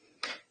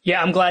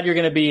 Yeah, I'm glad you're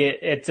going to be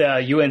at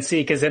UNC,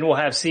 because then we'll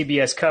have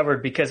CBS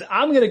covered, because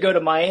I'm going to go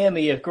to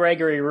Miami if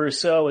Gregory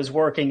Rousseau is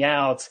working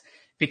out,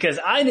 because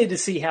I need to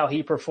see how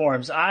he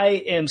performs. I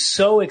am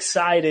so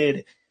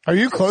excited. Are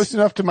you close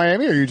enough to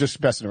Miami, or are you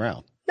just messing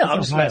around? No, I'm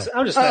just messing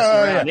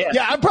around.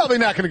 Yeah, I'm probably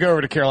not going to go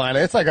over to Carolina.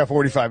 It's like a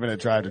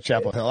 45-minute drive to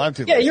Chapel Hill. I'm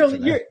too. Yeah,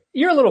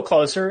 you're a little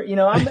closer. You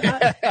know,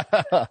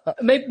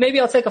 maybe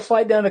I'll take a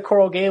flight down to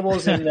Coral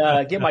Gables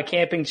and get my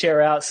camping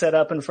chair out, set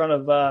up in front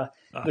of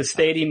the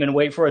stadium, and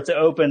wait for it to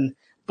open.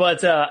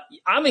 But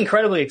I'm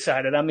incredibly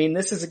excited. I mean,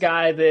 this is a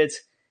guy that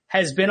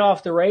has been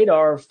off the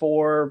radar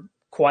for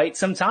quite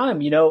some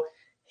time. You know,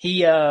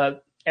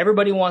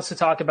 everybody wants to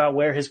talk about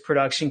where his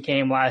production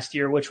came last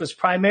year, which was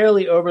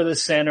primarily over the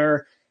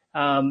center.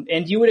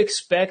 And you would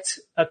expect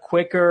a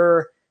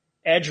quicker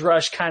edge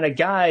rush kind of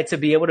guy to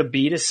be able to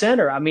beat a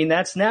center. I mean,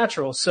 that's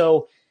natural.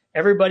 So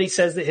everybody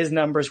says that his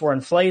numbers were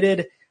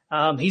inflated.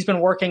 He's been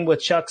working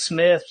with Chuck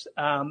Smith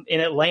in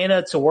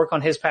Atlanta to work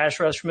on his pass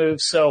rush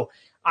moves. So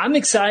I'm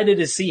excited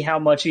to see how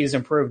much he has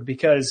improved,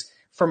 because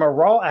from a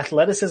raw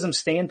athleticism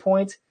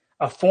standpoint,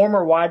 a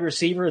former wide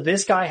receiver,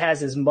 this guy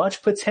has as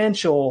much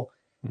potential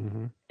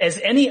as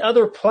any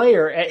other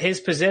player at his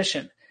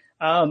position.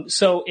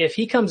 So if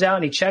he comes out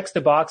and he checks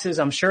the boxes,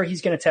 I'm sure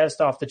he's going to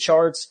test off the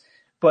charts.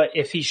 But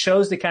if he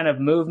shows the kind of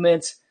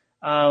movement,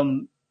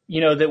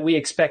 that we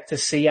expect to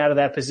see out of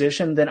that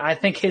position, then I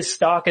think his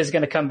stock is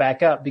going to come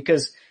back up,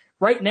 because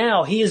right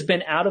now he has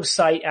been out of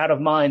sight, out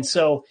of mind.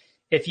 So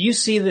if you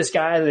see this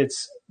guy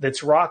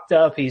that's rocked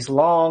up, he's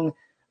long,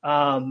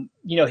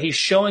 he's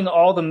showing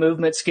all the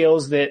movement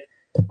skills that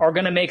are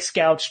going to make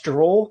scouts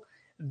drool,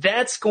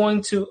 that's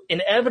going to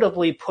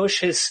inevitably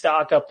push his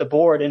stock up the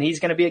board, and he's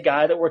going to be a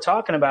guy that we're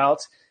talking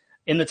about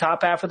in the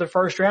top half of the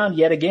first round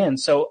yet again.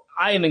 So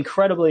I am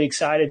incredibly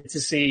excited to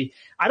see.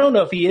 I don't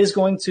know if he is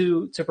going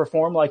to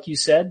perform like you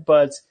said,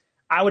 but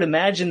I would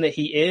imagine that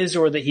he is,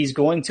 or that he's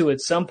going to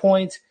at some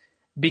point,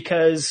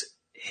 because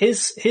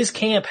his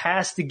camp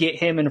has to get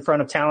him in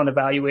front of talent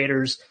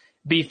evaluators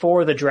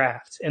before the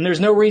draft. And there's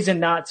no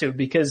reason not to,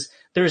 because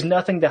there's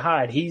nothing to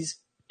hide. He's,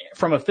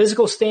 from a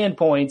physical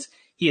standpoint,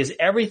 he is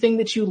everything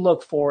that you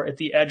look for at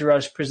the edge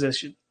rush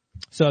position.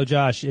 So,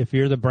 Josh, if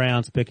you're the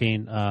Browns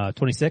picking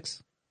 26,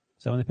 is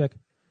that when they pick?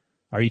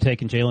 Are you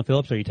taking Jalen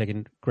Phillips, or are you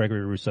taking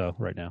Gregory Rousseau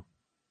right now?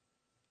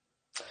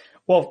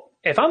 Well,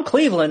 if I'm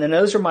Cleveland and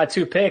those are my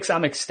two picks,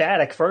 I'm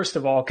ecstatic, first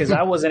of all, because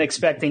I wasn't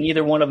expecting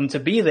either one of them to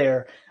be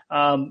there.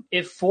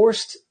 If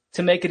forced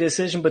to make a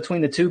decision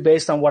between the two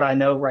based on what I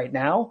know right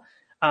now,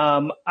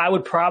 I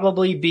would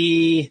probably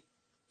be...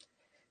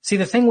 See,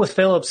 the thing with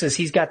Phillips is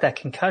he's got that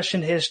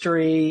concussion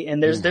history,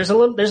 and there's a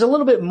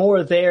little bit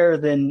more there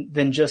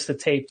than just the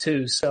tape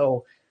too.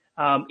 So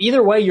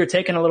either way, you're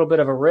taking a little bit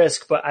of a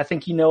risk, but I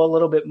think you know a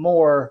little bit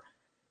more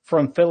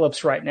from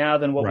Phillips right now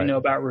than what we know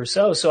about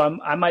Rousseau. So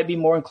I might be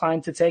more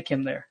inclined to take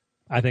him there.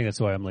 I think that's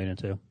the way I'm leaning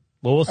to.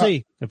 Well, we'll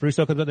see. If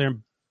Rousseau comes out there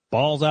and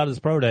balls out his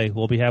pro day,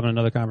 we'll be having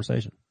another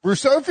conversation.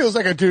 Rousseau feels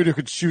like a dude who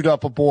could shoot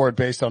up a board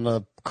based on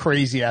a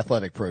crazy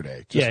athletic pro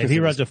day. If he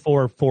runs a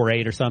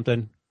 4.48 or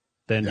something,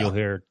 then you'll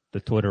hear the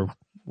Twitter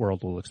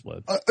world will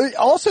explode.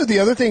 Also, the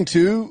other thing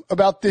too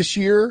about this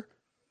year,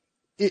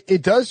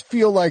 it does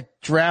feel like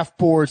draft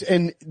boards,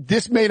 and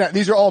this may not,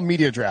 these are all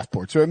media draft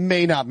boards, so it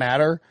may not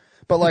matter,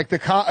 but like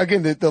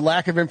the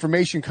lack of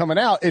information coming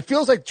out, it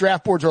feels like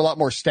draft boards are a lot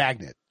more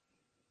stagnant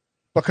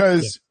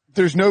because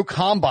there's no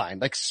combine.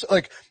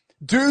 Like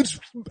dudes,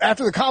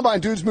 after the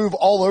combine, dudes move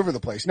all over the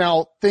place.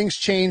 Now things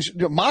change,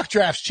 mock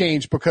drafts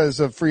change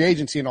because of free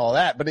agency and all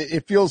that, but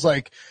it feels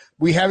like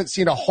we haven't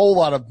seen a whole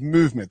lot of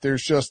movement.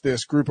 There's just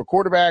this group of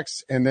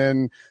quarterbacks, and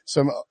then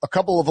a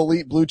couple of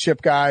elite blue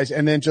chip guys,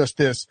 and then just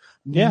this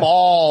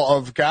mall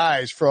of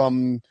guys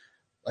from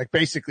like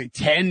basically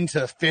 10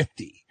 to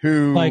 50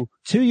 who, like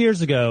 2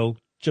 years ago,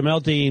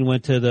 Jamel Dean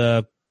went to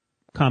the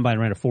combine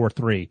and ran a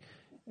 4.3,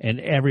 and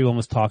everyone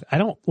was talking.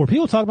 Were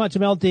people talking about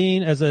Jamel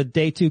Dean as a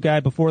day two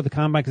guy before the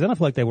combine? Cause I don't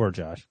feel like they were,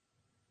 Josh.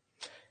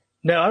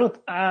 No, I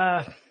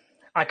don't,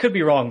 I could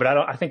be wrong, but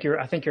I think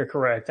you're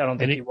correct. I don't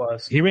think he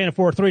was. He ran a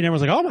 4.3 and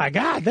everyone's like, oh my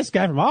God, this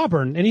guy from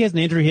Auburn. And he has an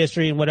injury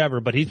history and whatever,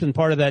 but he's been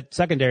part of that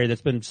secondary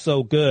that's been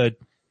so good.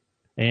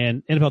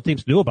 And NFL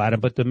teams knew about him,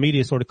 but the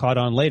media sort of caught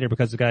on later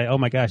because the guy, oh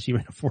my gosh, he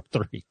ran a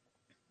 4.3.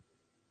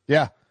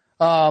 Yeah.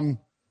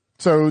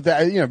 So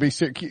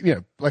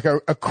that, like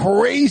a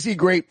crazy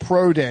great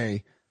pro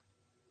day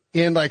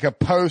in like a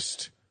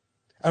post.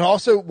 And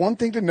also one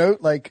thing to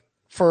note, like,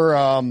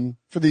 for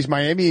these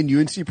Miami and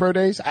UNC pro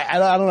days, I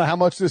don't know how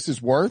much this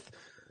is worth,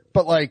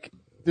 but like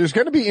there's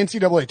going to be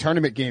NCAA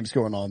tournament games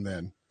going on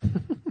then.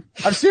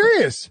 I'm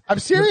serious.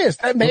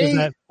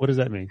 That what does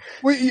that mean?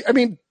 Well, I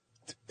mean,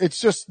 it's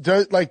just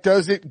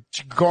does it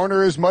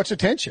garner as much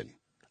attention?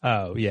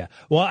 Oh yeah.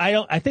 Well,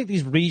 I think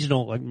these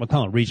regional, like I'm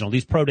calling it regional,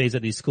 these pro days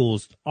at these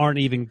schools aren't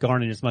even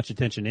garnering as much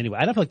attention anyway.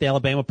 I don't feel like the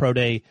Alabama pro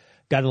day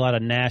got a lot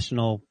of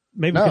national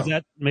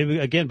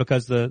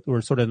because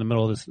we're sort of in the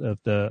middle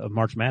of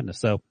March Madness.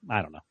 So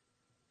I don't know.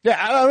 Yeah,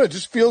 I don't know. It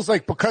just feels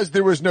like because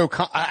there was no,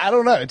 I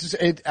don't know.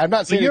 I'm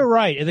not saying. But you're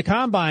right. In the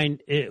combine,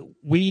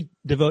 we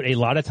devote a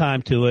lot of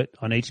time to it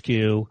on HQ.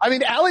 I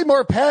mean, Ali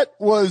Marpet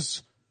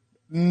was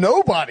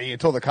nobody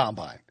until the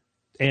combine.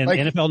 And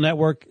NFL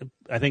Network,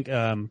 I think,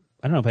 I don't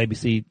know if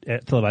ABC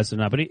televises it or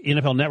not, but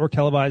NFL Network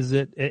televises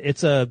it.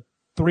 It's a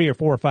 3 or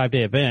 4 or 5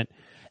 day event.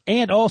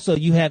 And also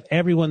you have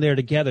everyone there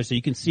together. So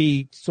you can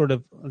see sort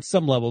of on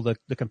some level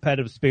the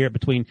competitive spirit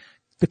between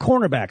the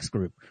cornerbacks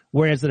group.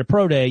 Whereas at a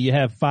pro day, you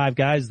have 5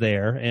 guys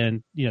there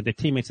and, their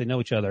teammates, they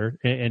know each other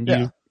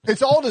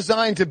it's all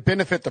designed to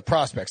benefit the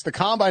prospects. The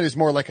combine is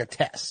more like a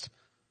test.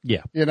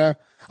 Yeah.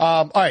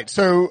 All right.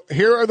 So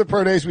here are the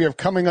pro days we have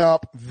coming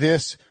up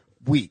this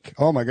week.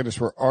 Oh my goodness.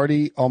 We're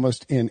already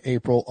almost in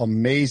April.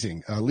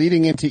 Amazing.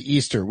 Leading into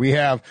Easter, we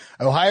have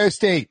Ohio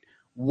State,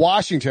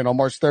 Washington on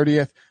March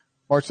 30th.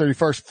 March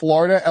 31st,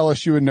 Florida,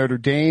 LSU, and Notre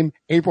Dame.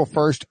 April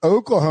 1st,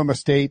 Oklahoma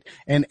State,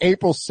 and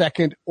April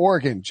 2nd,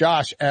 Oregon.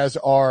 Josh, as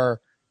our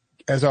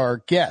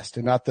guest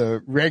and not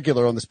the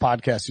regular on this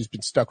podcast who's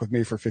been stuck with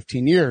me for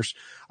 15 years,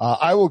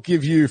 I will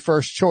give you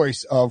first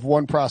choice of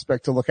one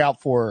prospect to look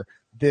out for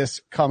this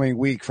coming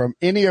week from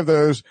any of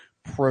those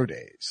pro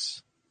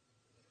days.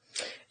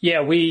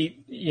 Yeah,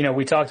 we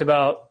talked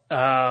about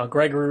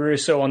Gregory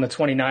Rousseau on the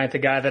 29th, the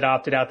guy that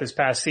opted out this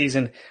past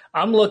season.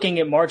 I'm looking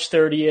at March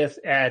 30th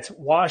at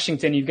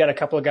Washington. You've got a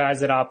couple of guys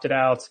that opted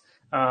out.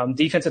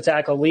 Defensive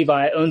tackle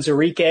Levi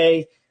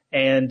Onwuzurike,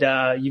 and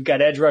you've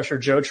got edge rusher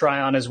Joe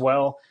Tryon as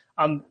well.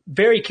 I'm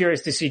very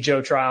curious to see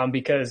Joe Tryon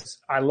because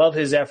I love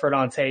his effort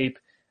on tape.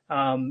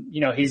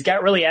 He's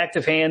got really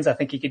active hands. I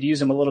think he could use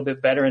them a little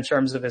bit better in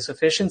terms of his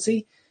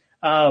efficiency.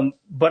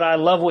 But I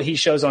love what he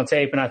shows on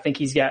tape, and I think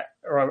he's got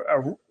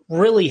a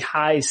really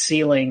high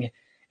ceiling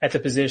at the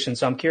position.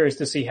 So I'm curious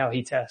to see how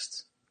he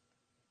tests.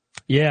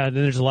 Yeah,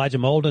 then there's Elijah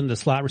Molden, the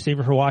slot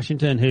receiver for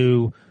Washington,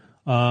 who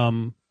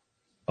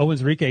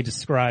Onwuzurike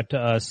described to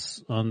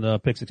us on the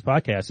Pick Six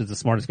podcast as the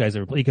smartest guy he's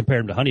ever played. He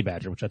compared him to Honey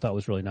Badger, which I thought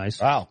was really nice.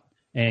 Wow.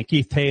 And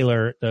Keith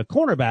Taylor, the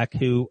cornerback,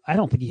 who I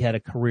don't think he had a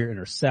career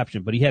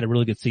interception, but he had a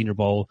really good Senior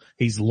Bowl.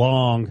 He's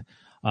long,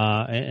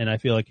 and I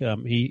feel like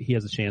he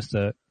has a chance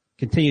to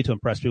continue to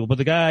impress people. But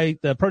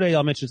the pro day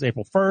I'll mention is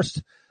April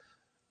 1st,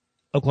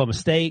 Oklahoma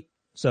State.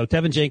 So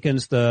Tevin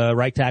Jenkins, the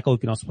right tackle, who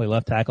can also play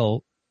left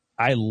tackle.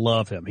 I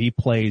love him. He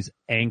plays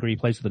angry. He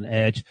plays with an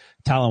edge.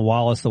 Tylan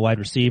Wallace, the wide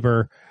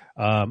receiver.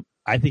 I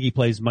think he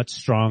plays much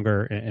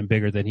stronger and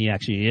bigger than he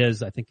actually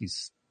is. I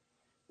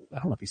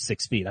don't know if he's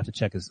 6 feet. I have to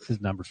check his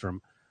numbers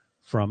from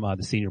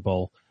the Senior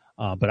Bowl.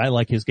 But I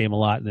like his game a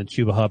lot. And then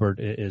Chuba Hubbard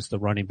is the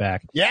running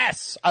back.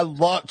 Yes. I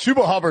love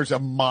Chuba Hubbard's a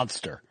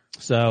monster.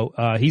 So,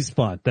 he's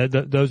fun.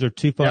 Those are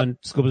 2 fun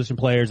skill position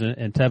players,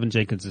 and Tevin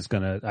Jenkins is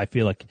I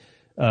feel like,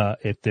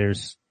 if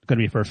there's gonna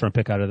be a first round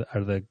pick out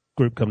of the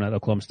group coming out of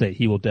Oklahoma State,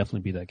 he will definitely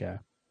be that guy.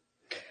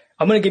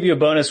 I'm going to give you a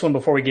bonus one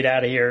before we get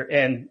out of here.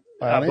 And,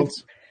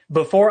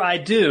 before I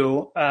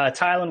do,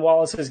 Tylan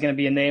Wallace is going to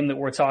be a name that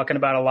we're talking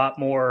about a lot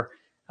more,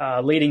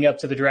 leading up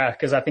to the draft,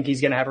 because I think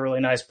he's going to have a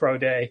really nice pro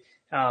day.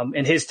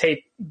 And his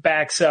tape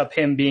backs up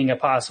him being a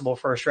possible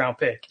first round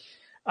pick.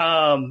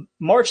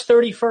 March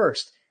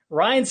 31st.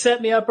 Ryan set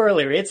me up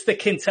earlier. It's the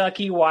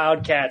Kentucky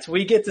Wildcats.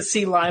 We get to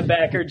see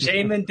linebacker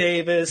Jamin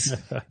Davis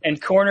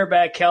and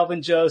cornerback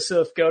Kelvin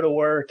Joseph go to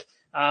work.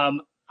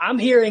 I'm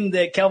hearing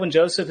that Kelvin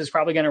Joseph is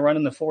probably going to run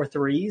in the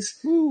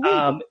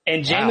 4.3s.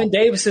 And Jamin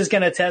Davis is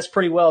going to test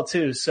pretty well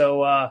too.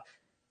 So,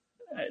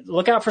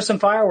 look out for some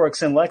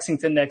fireworks in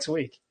Lexington next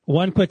week.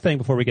 One quick thing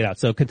before we get out.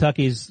 So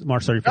Kentucky's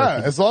March 31st.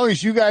 Yeah, as long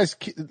as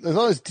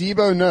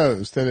Debo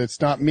knows that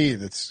it's not me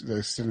that's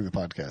sending the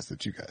podcast,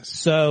 that you guys.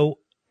 So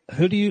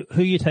who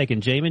you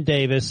taking? Jamin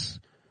Davis,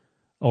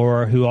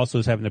 or who also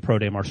is having the pro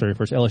day March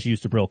 31st?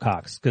 LSU's Jabril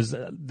Cox, because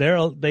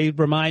they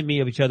remind me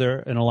of each other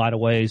in a lot of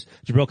ways.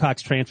 Jabril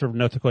Cox transferred from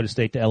North Dakota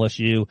State to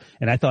LSU,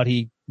 and I thought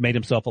he made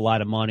himself a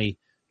lot of money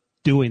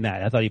doing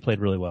that. I thought he played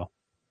really well.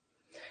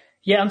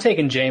 Yeah, I'm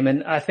taking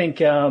Jamin. I think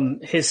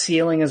his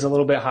ceiling is a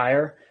little bit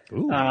higher.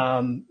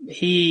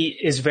 He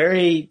is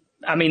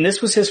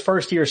this was his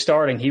first year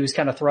starting. He was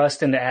kind of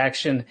thrust into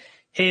action.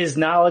 His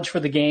knowledge for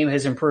the game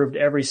has improved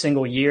every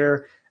single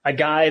year. A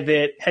guy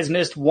that has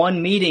missed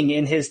one meeting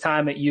in his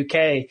time at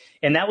UK,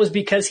 and that was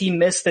because he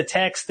missed the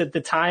text that the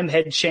time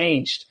had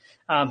changed.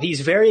 He's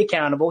very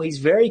accountable. He's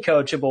very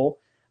coachable.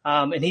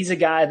 And he's a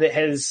guy that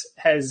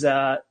has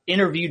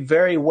interviewed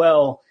very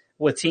well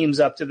with teams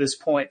up to this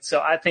point. So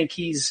I think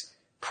he's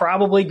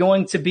probably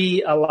going to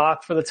be a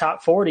lock for the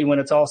top 40 when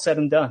it's all said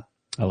and done.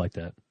 I like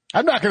that.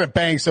 I'm not going to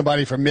bang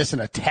somebody for missing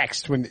a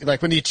text when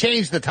you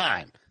change the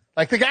time.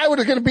 Like the guy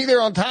was going to be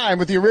there on time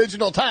with the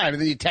original time,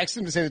 and then you text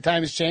him to say the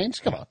time has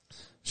changed. Come on.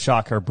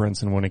 Shocker,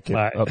 Brinson wouldn't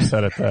get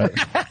upset at that.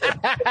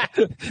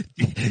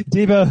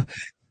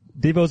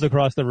 Debo's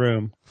across the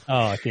room.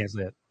 Oh, I can't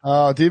say it.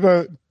 Oh,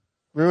 Debo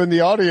ruined the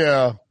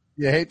audio.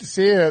 You hate to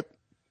see it.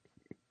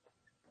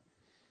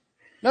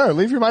 No,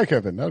 leave your mic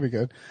open. That'll be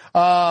good.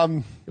 Let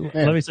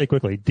me say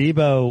quickly,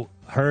 Debo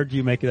heard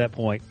you make that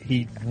point,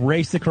 he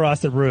raced across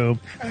the room,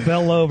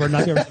 fell over,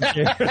 knocked over some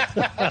chairs.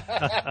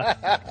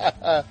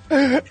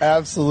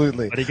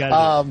 Absolutely. What do you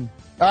got to do?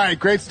 All right,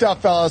 great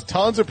stuff, fellas.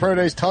 Tons of pro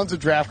days, tons of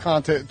draft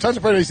content, tons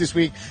of pro days this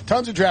week,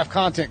 tons of draft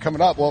content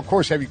coming up. We'll, of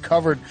course, have you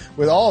covered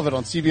with all of it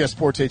on CBS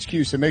Sports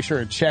HQ, so make sure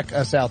and check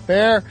us out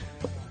there.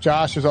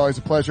 Josh, as always,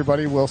 a pleasure,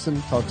 buddy.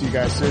 Wilson, talk to you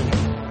guys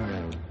soon.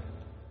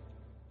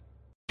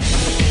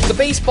 The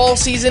baseball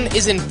season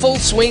is in full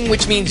swing,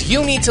 which means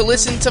you need to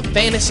listen to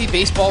Fantasy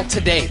Baseball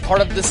Today,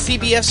 part of the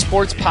CBS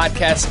Sports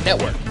Podcast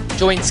Network.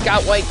 Join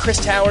Scott White, Chris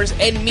Towers,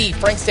 and me,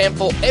 Frank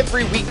Stample,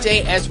 every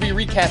weekday as we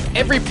recap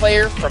every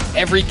player from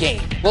every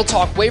game. We'll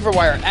talk waiver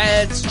wire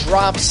ads,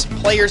 drops,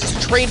 players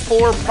to trade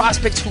for,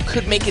 prospects who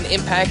could make an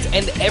impact,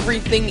 and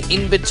everything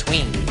in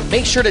between.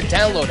 Make sure to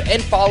download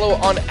and follow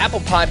on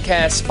Apple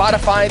Podcasts,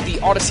 Spotify, the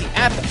Odyssey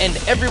app, and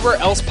everywhere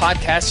else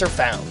podcasts are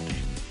found.